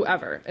 or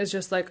whoever is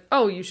just like,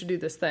 oh, you should do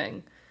this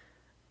thing.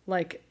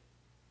 Like,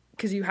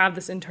 because you have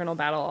this internal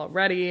battle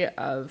already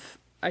of,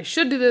 I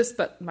should do this,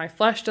 but my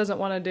flesh doesn't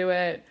want to do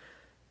it.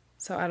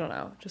 So I don't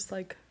know. Just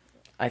like,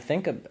 I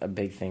think a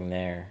big thing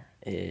there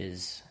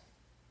is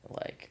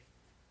like,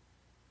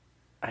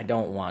 I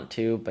don't want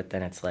to, but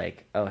then it's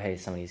like, oh, hey,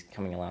 somebody's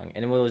coming along.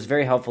 And what was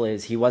very helpful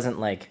is he wasn't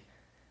like,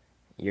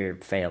 you're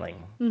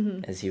failing.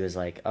 As he was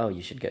like, oh,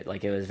 you should go.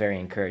 Like, it was very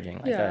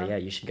encouraging. Like, oh, yeah,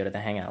 you should go to the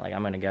hangout. Like,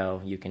 I'm going to go.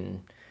 You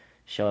can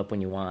show up when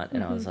you want.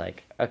 And I was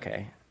like,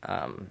 okay.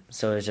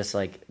 So it was just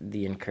like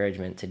the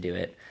encouragement to do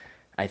it,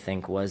 I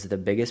think, was the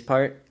biggest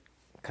part.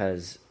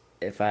 Because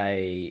if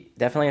I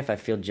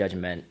feel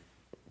judgment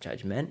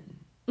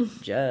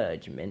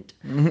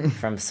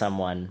from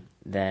someone,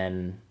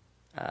 then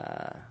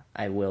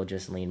I will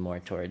just lean more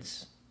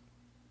towards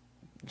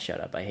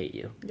shut up, I hate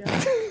you.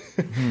 yeah.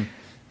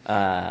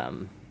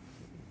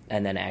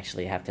 And then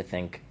actually have to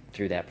think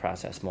through that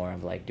process more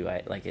of like,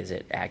 is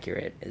it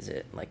accurate? Is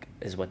it like,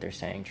 is what they're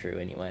saying true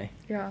anyway?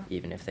 Yeah.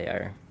 Even if they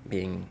are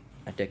being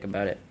a dick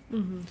about it.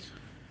 Mm-hmm.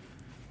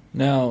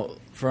 Now,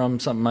 from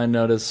something I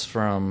noticed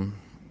from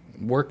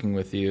working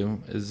with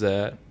you is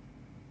that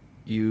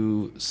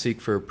you seek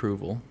for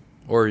approval,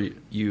 or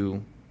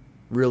you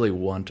really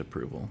want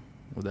approval.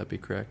 Would that be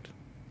correct?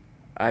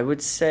 I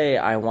would say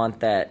I want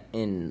that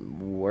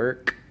in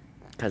work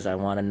because I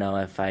want to know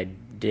if I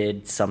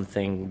did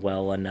something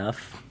well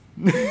enough.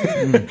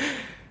 I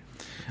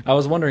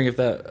was wondering if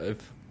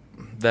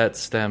that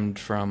stemmed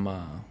from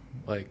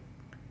like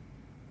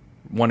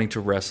wanting to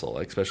wrestle,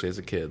 like, especially as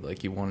a kid,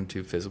 like you wanted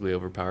to physically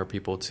overpower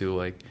people to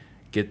like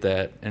get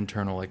that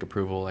internal like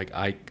approval, like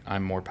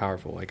I'm more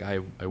powerful, like I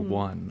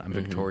won, I'm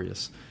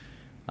victorious,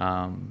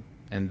 and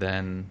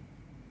then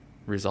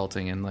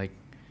resulting in like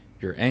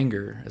your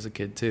anger as a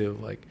kid too,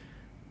 like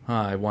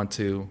I'm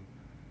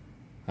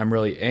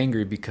really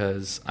angry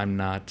because I'm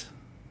not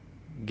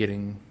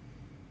getting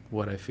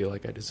what I feel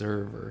like I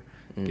deserve, or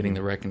getting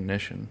the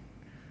recognition,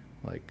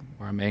 like,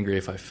 or I'm angry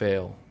if I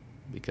fail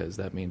because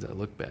that means I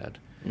look bad.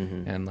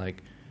 And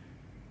like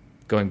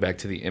going back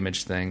to the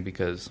image thing,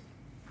 because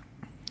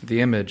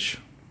the image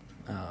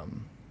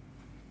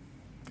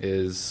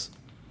is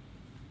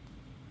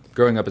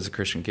growing up as a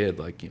Christian kid,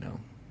 like, you know,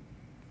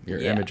 your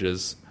image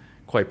is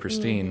quite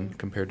pristine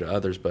compared to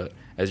others, but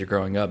as you're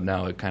growing up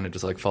now, it kind of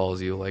just like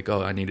follows you, like,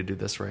 oh, I need to do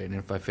this right, and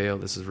if I fail,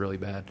 this is really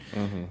bad.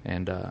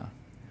 And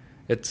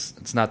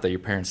it's not that your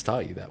parents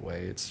taught you that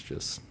way, it's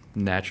just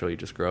naturally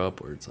just grow up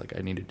where it's like,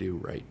 I need to do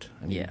right,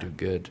 I need to do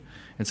good.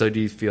 And so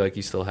do you feel like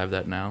you still have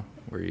that now,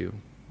 where you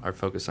are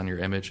focused on your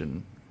image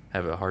and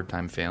have a hard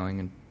time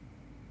failing?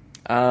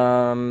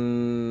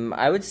 And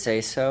I would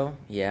say so,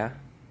 yeah.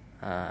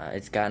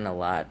 It's gotten a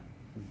lot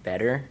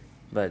better,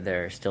 but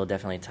there are still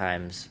definitely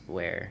times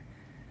where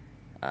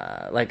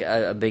like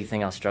a big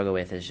thing I'll struggle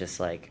with is just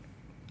like,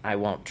 I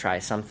won't try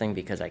something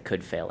because I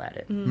could fail at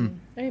it.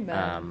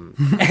 Amen.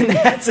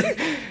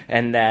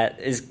 And that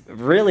is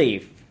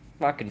really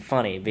fucking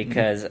funny,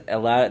 because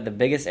the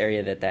biggest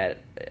area that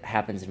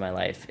happens in my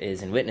life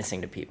is in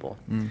witnessing to people,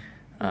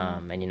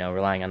 and, you know,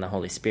 relying on the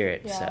Holy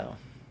Spirit. Yeah. So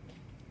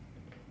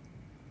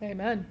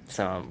Amen.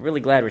 So I'm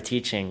really glad we're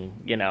teaching,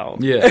 you know.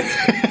 Yeah.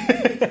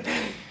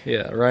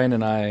 Yeah, Ryan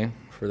and I,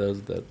 for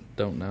those that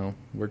don't know,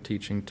 we're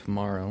teaching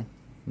tomorrow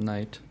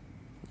night.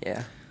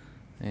 Yeah.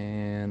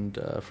 And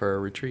for our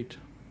retreat,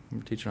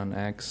 we're teaching on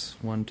Acts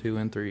 1, 2,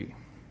 and 3.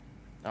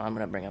 Oh, I'm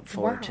going to bring up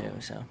 4 too,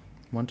 so.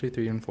 1, 2,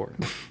 3, and 4.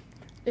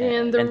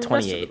 And the and 28.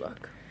 rest of the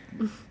book.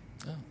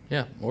 Oh,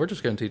 yeah, we're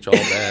just going to teach all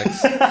of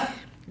Acts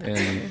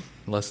in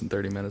less than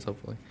 30 minutes,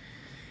 hopefully.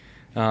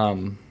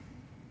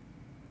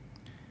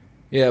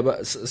 Yeah,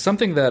 but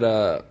something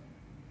that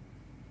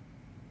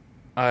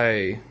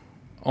I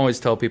always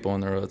tell people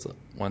on the roads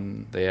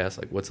when they ask,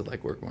 like, what's it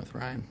like working with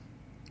Ryan?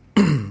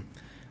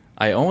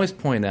 I always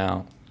point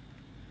out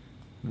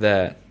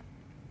that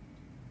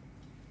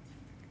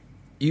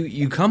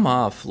you come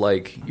off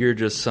like you're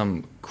just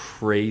some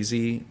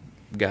crazy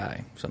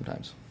guy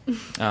sometimes.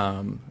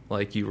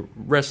 Like you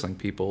wrestling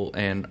people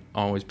and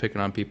always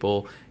picking on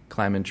people,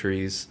 climbing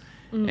trees,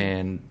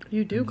 and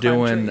You do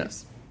doing climb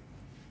trees.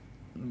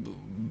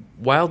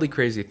 wildly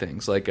crazy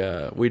things. Like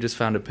we just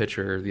found a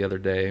picture the other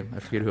day, I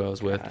forget who I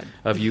was with, God.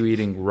 of you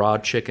eating raw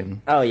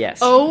chicken Oh, yes.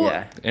 Oh,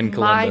 Yeah. in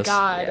Columbus. my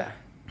God.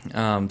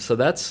 Yeah. So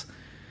that's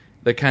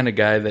the kind of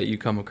guy that you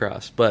come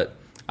across. But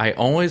I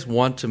always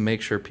want to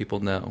make sure people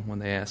know when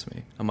they ask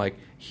me. I'm like,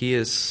 he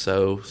is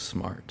so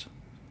smart.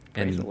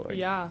 Praise the Lord.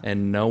 Yeah.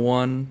 And not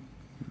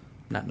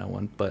no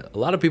one, but a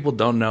lot of people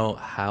don't know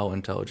how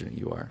intelligent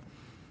you are.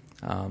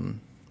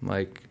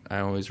 Like, I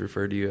always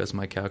refer to you as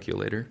my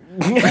calculator.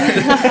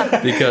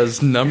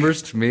 Because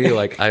numbers to me,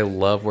 like, I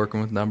love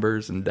working with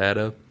numbers and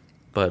data.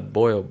 But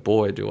boy, oh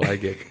boy, do I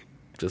get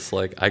just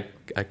like, I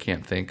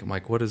can't think. I'm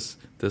like, what is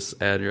this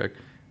ad? You're like,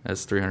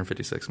 that's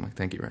 356. I'm like,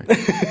 thank you, Ryan.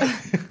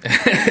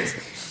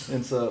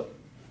 And so,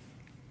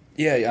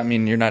 yeah, I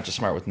mean, you're not just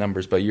smart with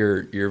numbers, but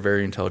you're a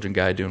very intelligent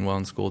guy doing well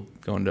in school,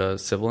 going to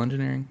civil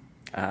engineering.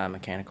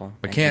 Mechanical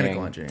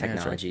Engineering,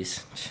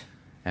 technologies.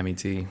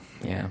 MET,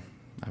 yeah.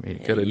 I mean,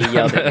 Yeah, could have you done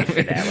yelled that. at me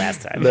for that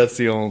last time. That's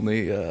the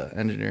only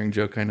engineering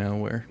joke I know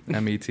where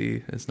MET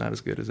is not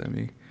as good as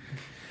ME.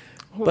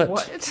 But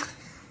what?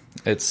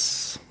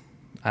 it's,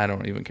 I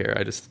don't even care.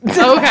 I just,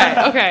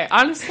 Okay.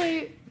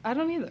 Honestly, I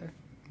don't either.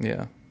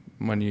 yeah.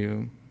 When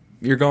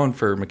you're going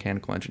for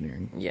mechanical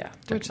engineering. Yeah.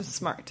 Which is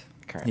smart.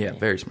 Currently. Yeah,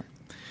 very smart.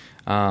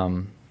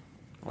 A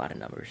lot of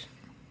numbers.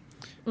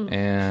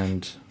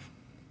 And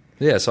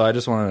yeah, so I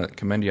just want to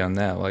commend you on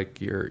that.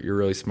 Like, you're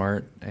really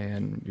smart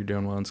and you're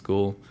doing well in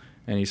school,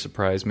 and you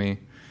surprised me.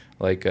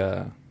 Like,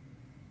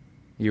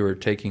 you were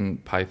taking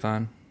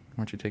Python.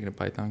 Weren't you taking a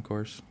Python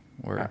course?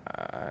 Or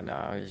No,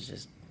 I was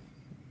just...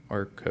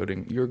 or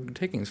coding. You were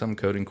taking some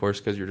coding course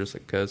because you're just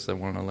like, cuz I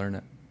want to learn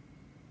it.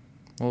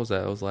 What was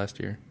that? That was last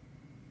year.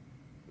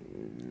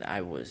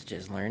 I was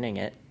just learning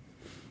it.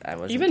 I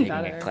wasn't Even taking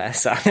better. a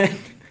class on it.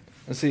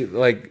 See,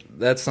 like,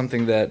 that's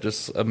something that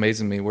just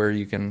amazes me, where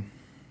you can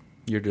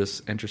you're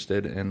just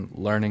interested in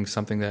learning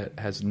something that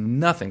has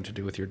nothing to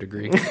do with your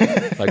degree,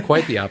 like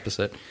quite the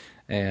opposite.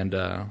 And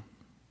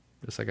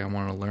just like I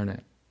wanted to learn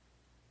it,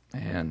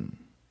 and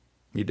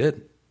you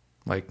did.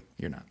 Like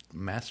you're not a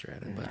master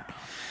at it, but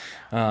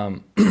I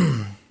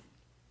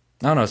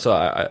don't know.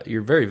 So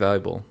you're very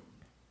valuable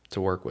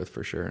to work with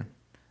for sure,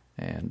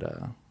 and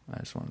I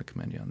just wanted to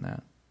commend you on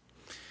that.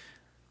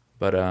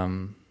 But I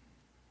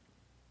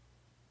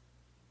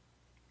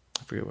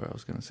forget what I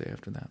was going to say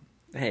after that.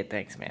 Hey,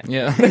 thanks, man.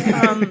 Yeah.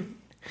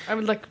 I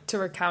would like to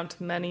recount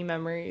many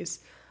memories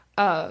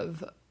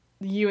of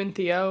you and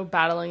Theo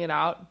battling it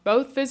out,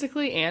 both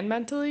physically and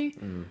mentally.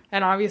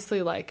 And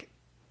obviously, like,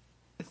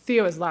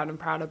 Theo is loud and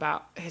proud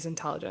about his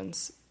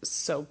intelligence,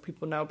 so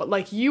people know. But,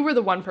 like, you were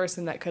the one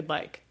person that could,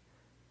 like,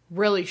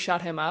 really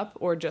shut him up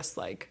or just,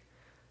 like,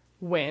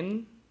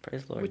 win.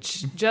 Praise the Lord.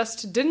 Which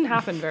just didn't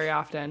happen very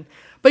often.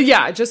 But,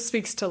 yeah, it just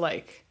speaks to,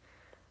 like,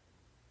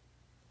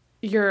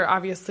 you're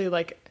obviously,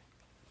 like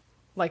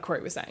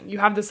Corey was saying, you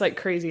have this like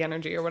crazy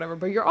energy or whatever,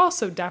 but you're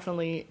also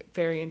definitely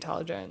very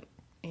intelligent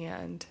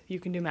and you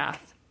can do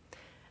math.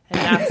 And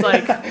that's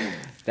like,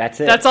 that's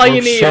it. That's all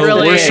you need,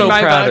 really. We're so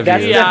proud of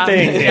That's you. the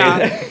thing.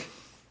 Yeah.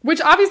 Which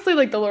obviously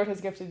like the Lord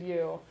has gifted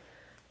you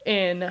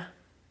in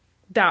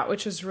that,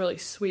 which is really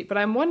sweet. But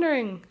I'm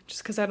wondering,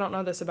 just because I don't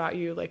know this about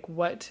you, like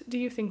what do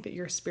you think that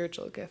your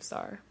spiritual gifts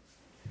are?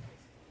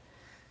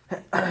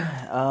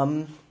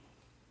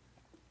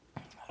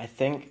 I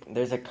think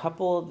there's a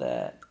couple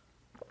that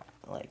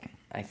like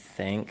I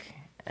think,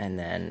 and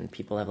then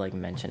people have like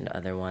mentioned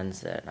other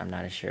ones that I'm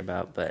not as sure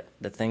about, but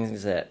the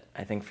things that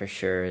I think for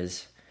sure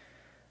is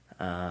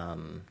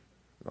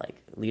like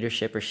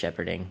leadership or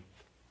shepherding,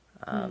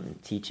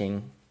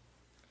 teaching,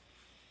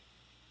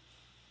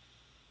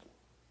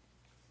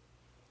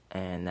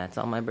 and that's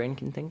all my brain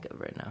can think of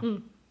right now.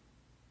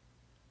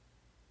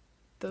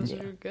 Those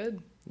are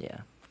good. Yeah.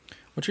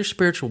 What's your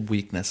spiritual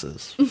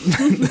weaknesses?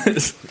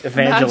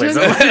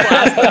 Evangelism.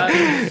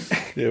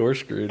 Yeah, we're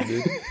screwed,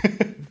 dude.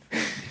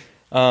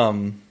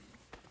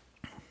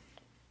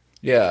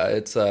 Yeah,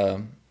 it's I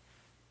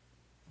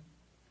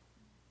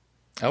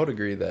would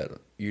agree that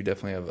you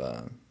definitely have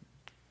a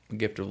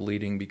gift of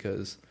leading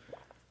because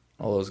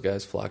all those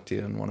guys flock to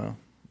you and want to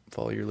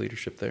follow your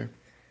leadership there.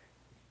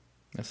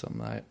 That's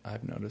something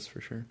I've noticed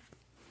for sure.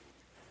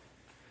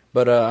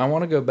 But I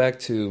want to go back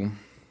to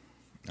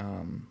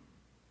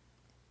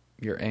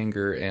your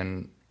anger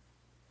and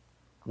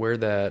where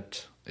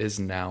that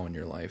is now in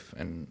your life,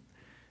 and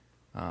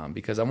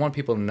because I want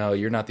people to know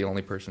you're not the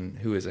only person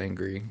who is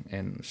angry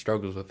and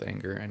struggles with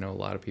anger. I know a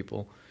lot of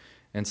people.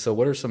 And so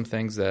what are some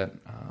things that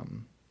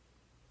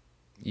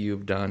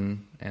you've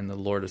done and the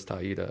Lord has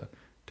taught you to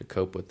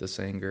cope with this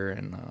anger,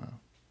 and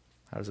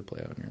how does it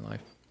play out in your life?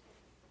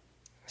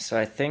 So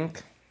I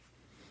think,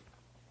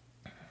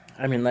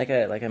 I mean, like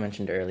I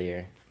mentioned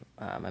earlier,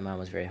 my mom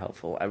was very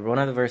helpful. One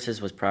of the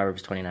verses was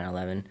Proverbs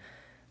 29:11,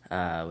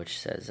 which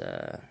says,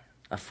 "A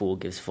fool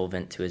gives full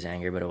vent to his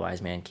anger, but a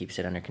wise man keeps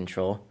it under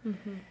control."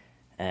 Mm-hmm.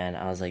 And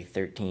I was like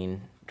 12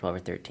 or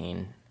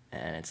 13,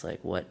 and it's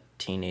like, what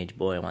teenage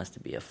boy wants to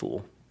be a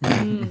fool?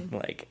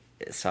 Like,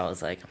 so I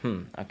was like,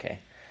 okay.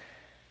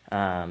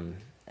 And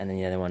then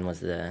the other one was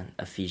the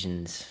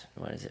Ephesians,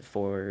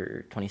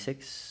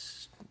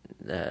 4:26?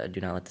 Do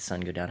not let the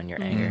sun go down in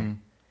your anger.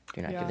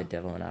 Do not give the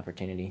devil an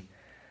opportunity.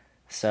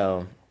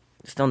 So,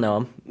 still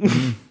know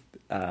him.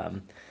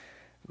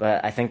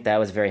 But I think that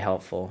was very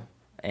helpful.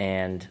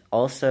 And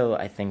also,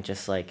 I think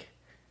just like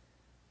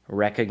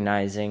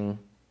recognizing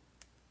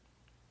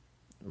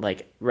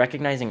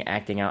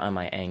acting out on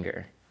my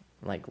anger.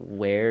 Like,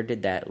 where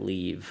did that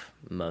leave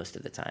most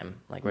of the time?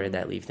 Like, where did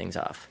that leave things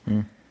off?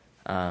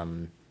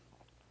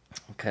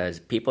 Because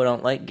people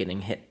don't like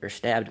getting hit or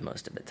stabbed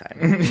most of the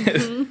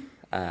time.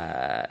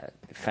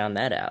 Found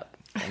that out.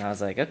 And I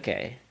was like,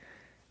 okay.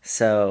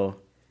 So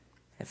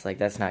it's like,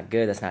 that's not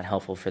good. That's not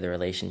helpful for the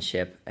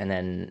relationship. And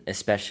then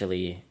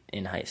especially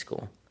in high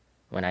school,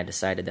 when I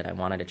decided that I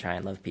wanted to try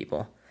and love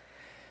people,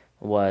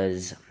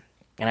 and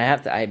I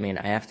have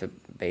to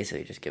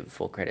basically just give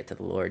full credit to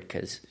the Lord,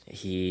 because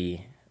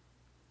he,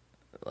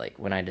 like,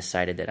 when I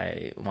decided that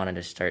I wanted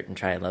to start and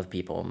try and love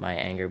people, my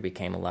anger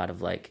became a lot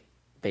of like,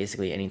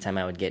 basically anytime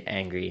I would get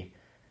angry,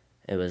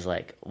 it was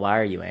like, why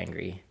are you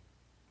angry?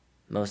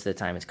 Most of the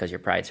time it's because your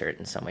pride's hurt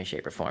in some way,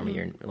 shape, or form.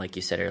 You're, like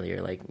you said earlier,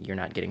 like, you're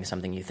not getting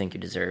something you think you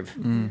deserve,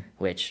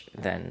 which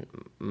then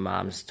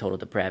mom's total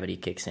depravity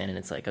kicks in, and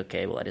it's like,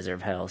 okay, well, I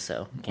deserve hell,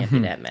 so can't be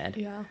that mad.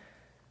 Yeah.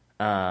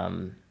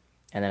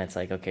 And then it's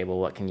like, okay, well,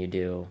 what can you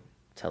do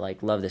to,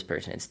 like, love this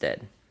person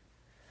instead?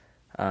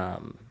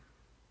 And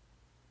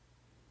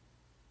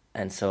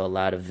so a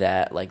lot of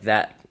that, like,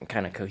 that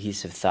kind of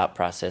cohesive thought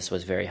process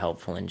was very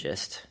helpful in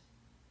just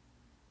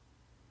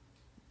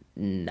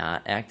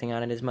not acting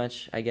on it as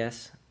much, I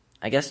guess.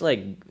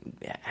 Like,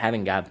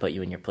 having God put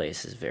you in your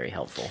place is very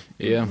helpful.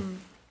 Yeah.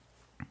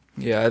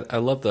 Yeah, I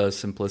love the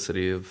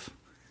simplicity of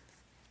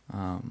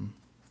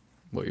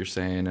what you're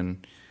saying,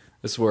 and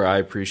this is where I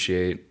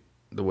appreciate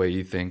the way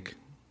you think,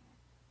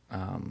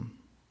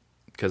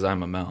 because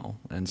I'm a Mel,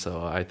 and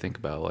so I think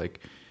about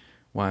like,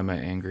 why am I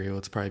angry? Well,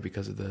 it's probably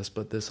because of this,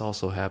 but this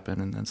also happened,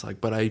 and then it's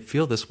like, but I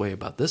feel this way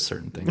about this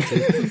certain thing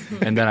too.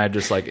 And then I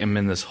just like am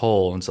in this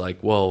hole, and it's like,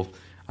 well,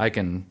 I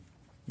can,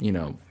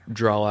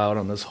 draw out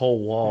on this whole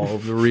wall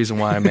of the reason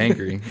why I'm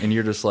angry, and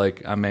you're just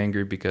like, I'm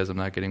angry because I'm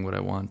not getting what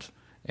I want,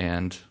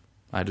 and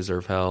I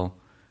deserve hell,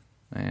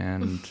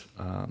 and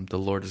the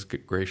Lord is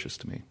gracious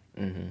to me,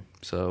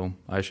 so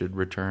I should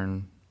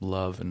return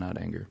love and not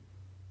anger.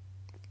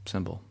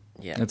 Simple.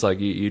 Yeah. It's like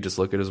you just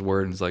look at His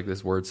word, and it's like,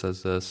 this word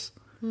says this.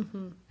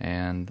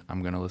 And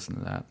I'm going to listen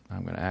to that.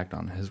 I'm going to act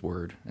on His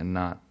word and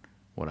not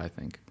what I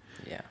think.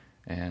 Yeah.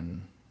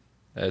 And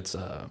it's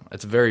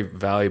very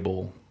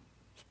valuable.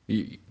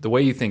 The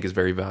way you think is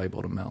very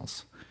valuable to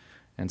Mel's.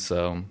 And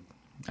so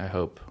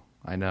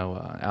I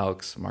know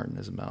Alex Martin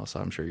is a Mel,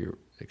 so I'm sure you're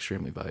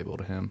extremely valuable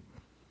to him.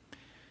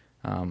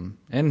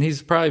 And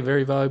he's probably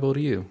very valuable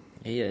to you.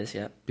 He is,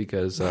 yeah.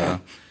 Because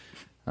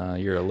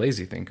you're a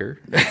lazy thinker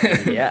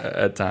Yeah.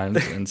 at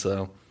times. And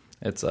so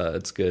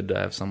it's good to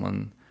have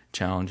someone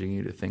challenging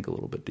you to think a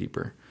little bit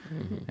deeper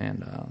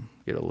and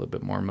get a little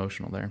bit more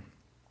emotional there.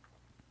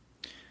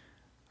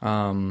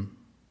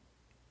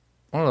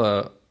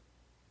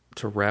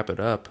 To wrap it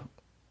up,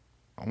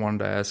 I wanted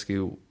to ask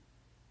you,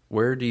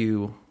 where do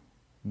you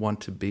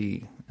want to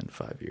be in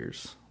 5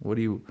 years? What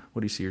do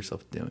you see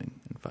yourself doing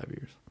in 5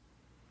 years?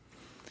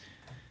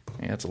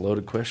 Yeah, that's a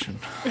loaded question.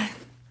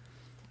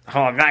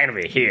 Oh, I'm not going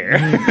to be here.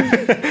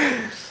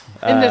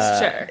 In this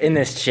chair. In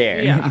this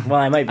chair. Yeah. Well,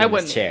 I might be I in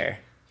wouldn't. this chair.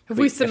 If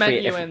we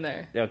cement you in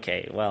there.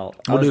 Okay, well,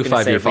 We'll do a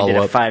 5-year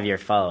follow-up. 5-year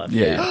follow-up.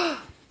 Yeah.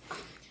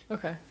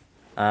 Okay.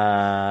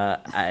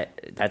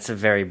 That's a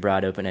very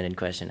broad, open-ended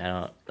question. I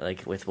don't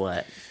like with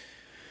what.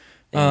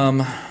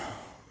 Do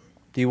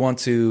you want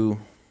to?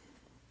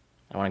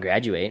 I want to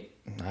graduate.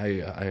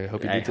 I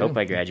hope you do I too. hope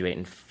I graduate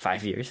in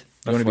 5 years.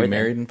 You want to Before be then.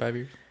 married in 5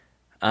 years?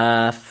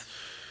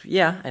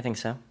 Yeah, I think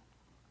so.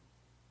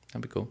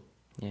 That'd be cool.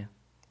 Yeah.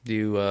 Do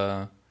you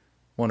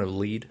want to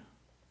lead?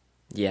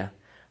 Yeah.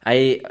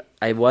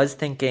 I was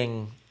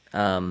thinking,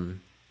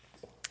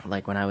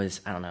 like when I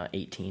was,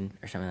 18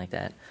 or something like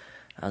that,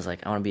 I was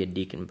like, I want to be a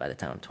deacon by the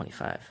time I'm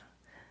 25.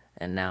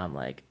 And now I'm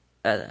like,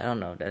 I don't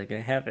know if that's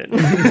going to happen.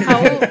 How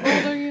old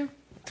are you?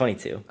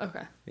 22.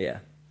 Okay. Yeah.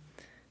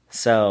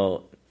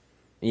 So,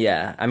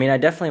 yeah. I mean, I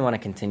definitely want to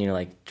continue to,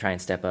 like, try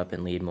and step up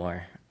and lead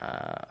more.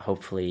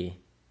 Hopefully,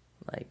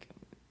 like,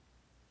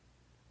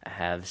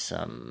 have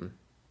some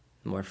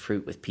more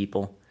fruit with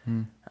people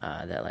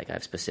that, like,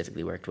 I've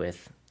specifically worked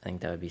with. I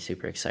think that would be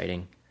super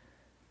exciting.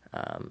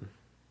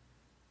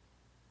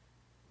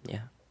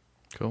 Yeah.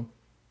 Cool.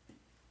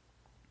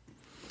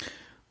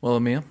 Well,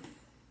 Amia,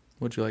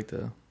 would you like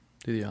to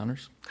do the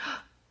honors?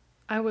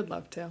 I would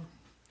love to.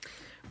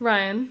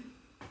 Ryan,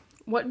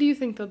 what do you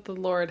think that the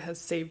Lord has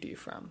saved you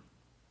from?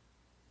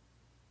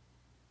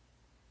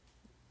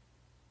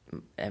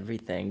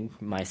 Everything.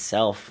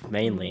 Myself,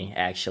 mainly,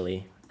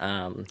 actually.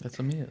 That's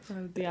Amia's.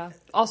 Yeah.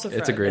 Also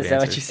Fred. It's a great Is answer.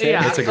 that what you said?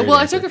 Yeah. It's a great Well,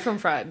 answer. I took it from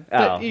Fred.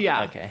 But Oh,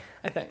 yeah. okay.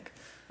 I think.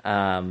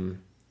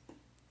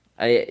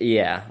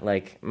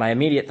 Like, my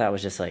immediate thought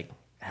was just, like,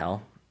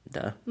 hell,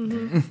 duh.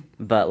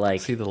 But,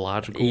 like... See the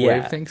logical Yeah. way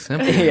of thinking?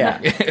 Simple. Yeah.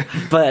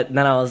 But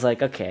then I was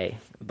like, okay.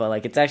 But,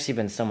 like, it's actually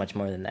been so much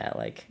more than that.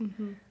 Like,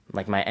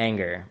 like my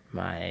anger,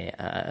 my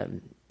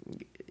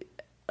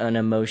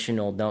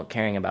unemotional, don't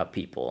caring about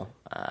people,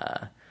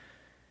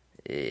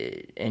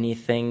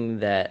 anything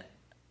that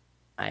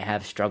I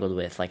have struggled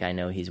with, like, I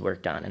know He's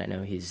worked on, and I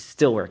know He's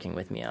still working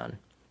with me on.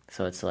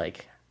 So it's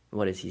like,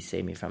 what does He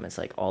save me from? It's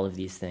like all of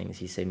these things.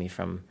 He saved me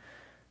from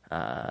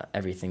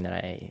everything that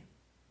I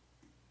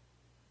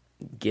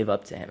give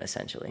up to Him,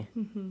 essentially.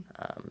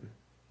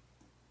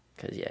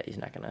 Because, yeah, He's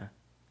not going to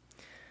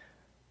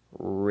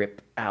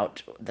rip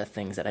out the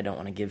things that I don't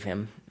want to give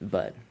Him.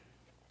 But,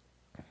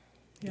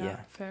 yeah.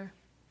 Fair.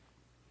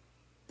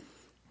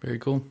 Very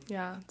cool.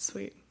 Yeah, it's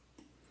sweet.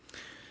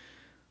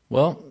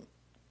 Well,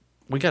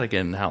 we got to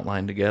get an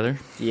outline together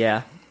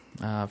Yeah.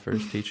 for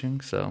his teaching.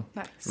 So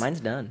Nice.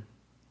 Mine's done.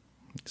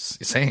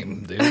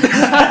 same, dude.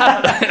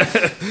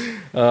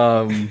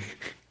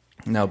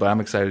 No, but I'm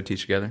excited to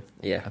teach together.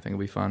 Yeah. I think it'll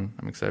be fun.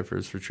 I'm excited for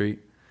this retreat,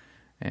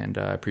 and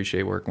I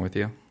appreciate working with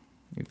you.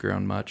 You've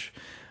grown much.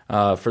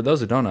 For those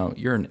who don't know,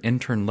 you're an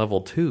intern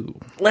level 2.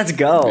 Let's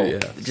go. Yeah,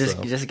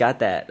 just got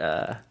that.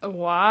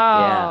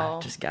 Wow. Yeah,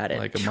 just got it.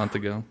 Like a month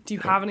ago. Do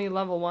you have any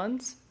level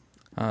 1s?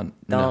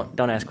 No.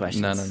 Don't ask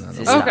questions. No.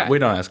 Just Okay. stop. We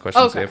don't ask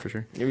questions. Okay. Yeah, for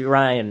sure.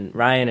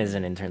 Ryan is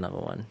an intern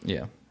level 1.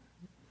 Yeah.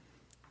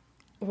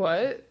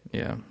 What?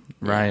 Yeah.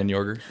 Ryan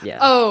Yorger. Yeah.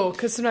 Oh,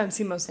 because sometimes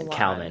he mows the lawn.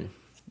 Calvin.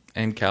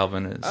 And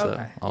Calvin is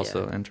Okay.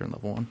 also intern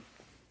level 1.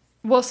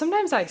 Well,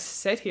 sometimes I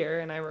sit here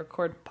and I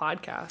record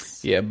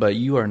podcasts. Yeah, but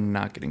you are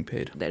not getting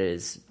paid. That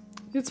is.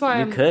 That's why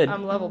You I'm could.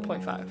 I'm level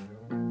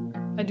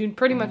 0.5. I do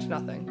pretty much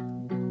nothing.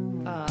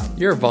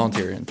 You're a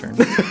volunteer intern.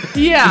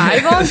 Yeah, I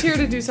volunteer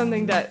to do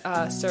something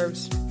that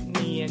serves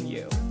me and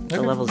you. It's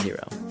a level 0.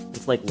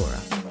 It's like Laura.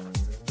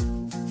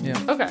 Yeah.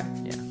 Okay.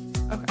 Yeah.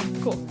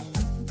 Okay. Cool.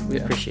 We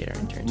Yeah. appreciate our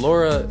interns.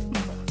 Laura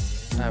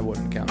I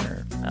wouldn't count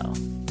her. Oh.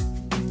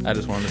 I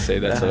just wanted to say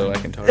that so I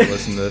can tell her to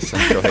listen to this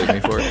and she'll hate me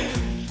for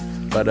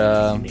it. But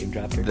Name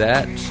dropped her.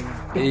 that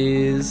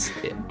is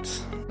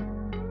it.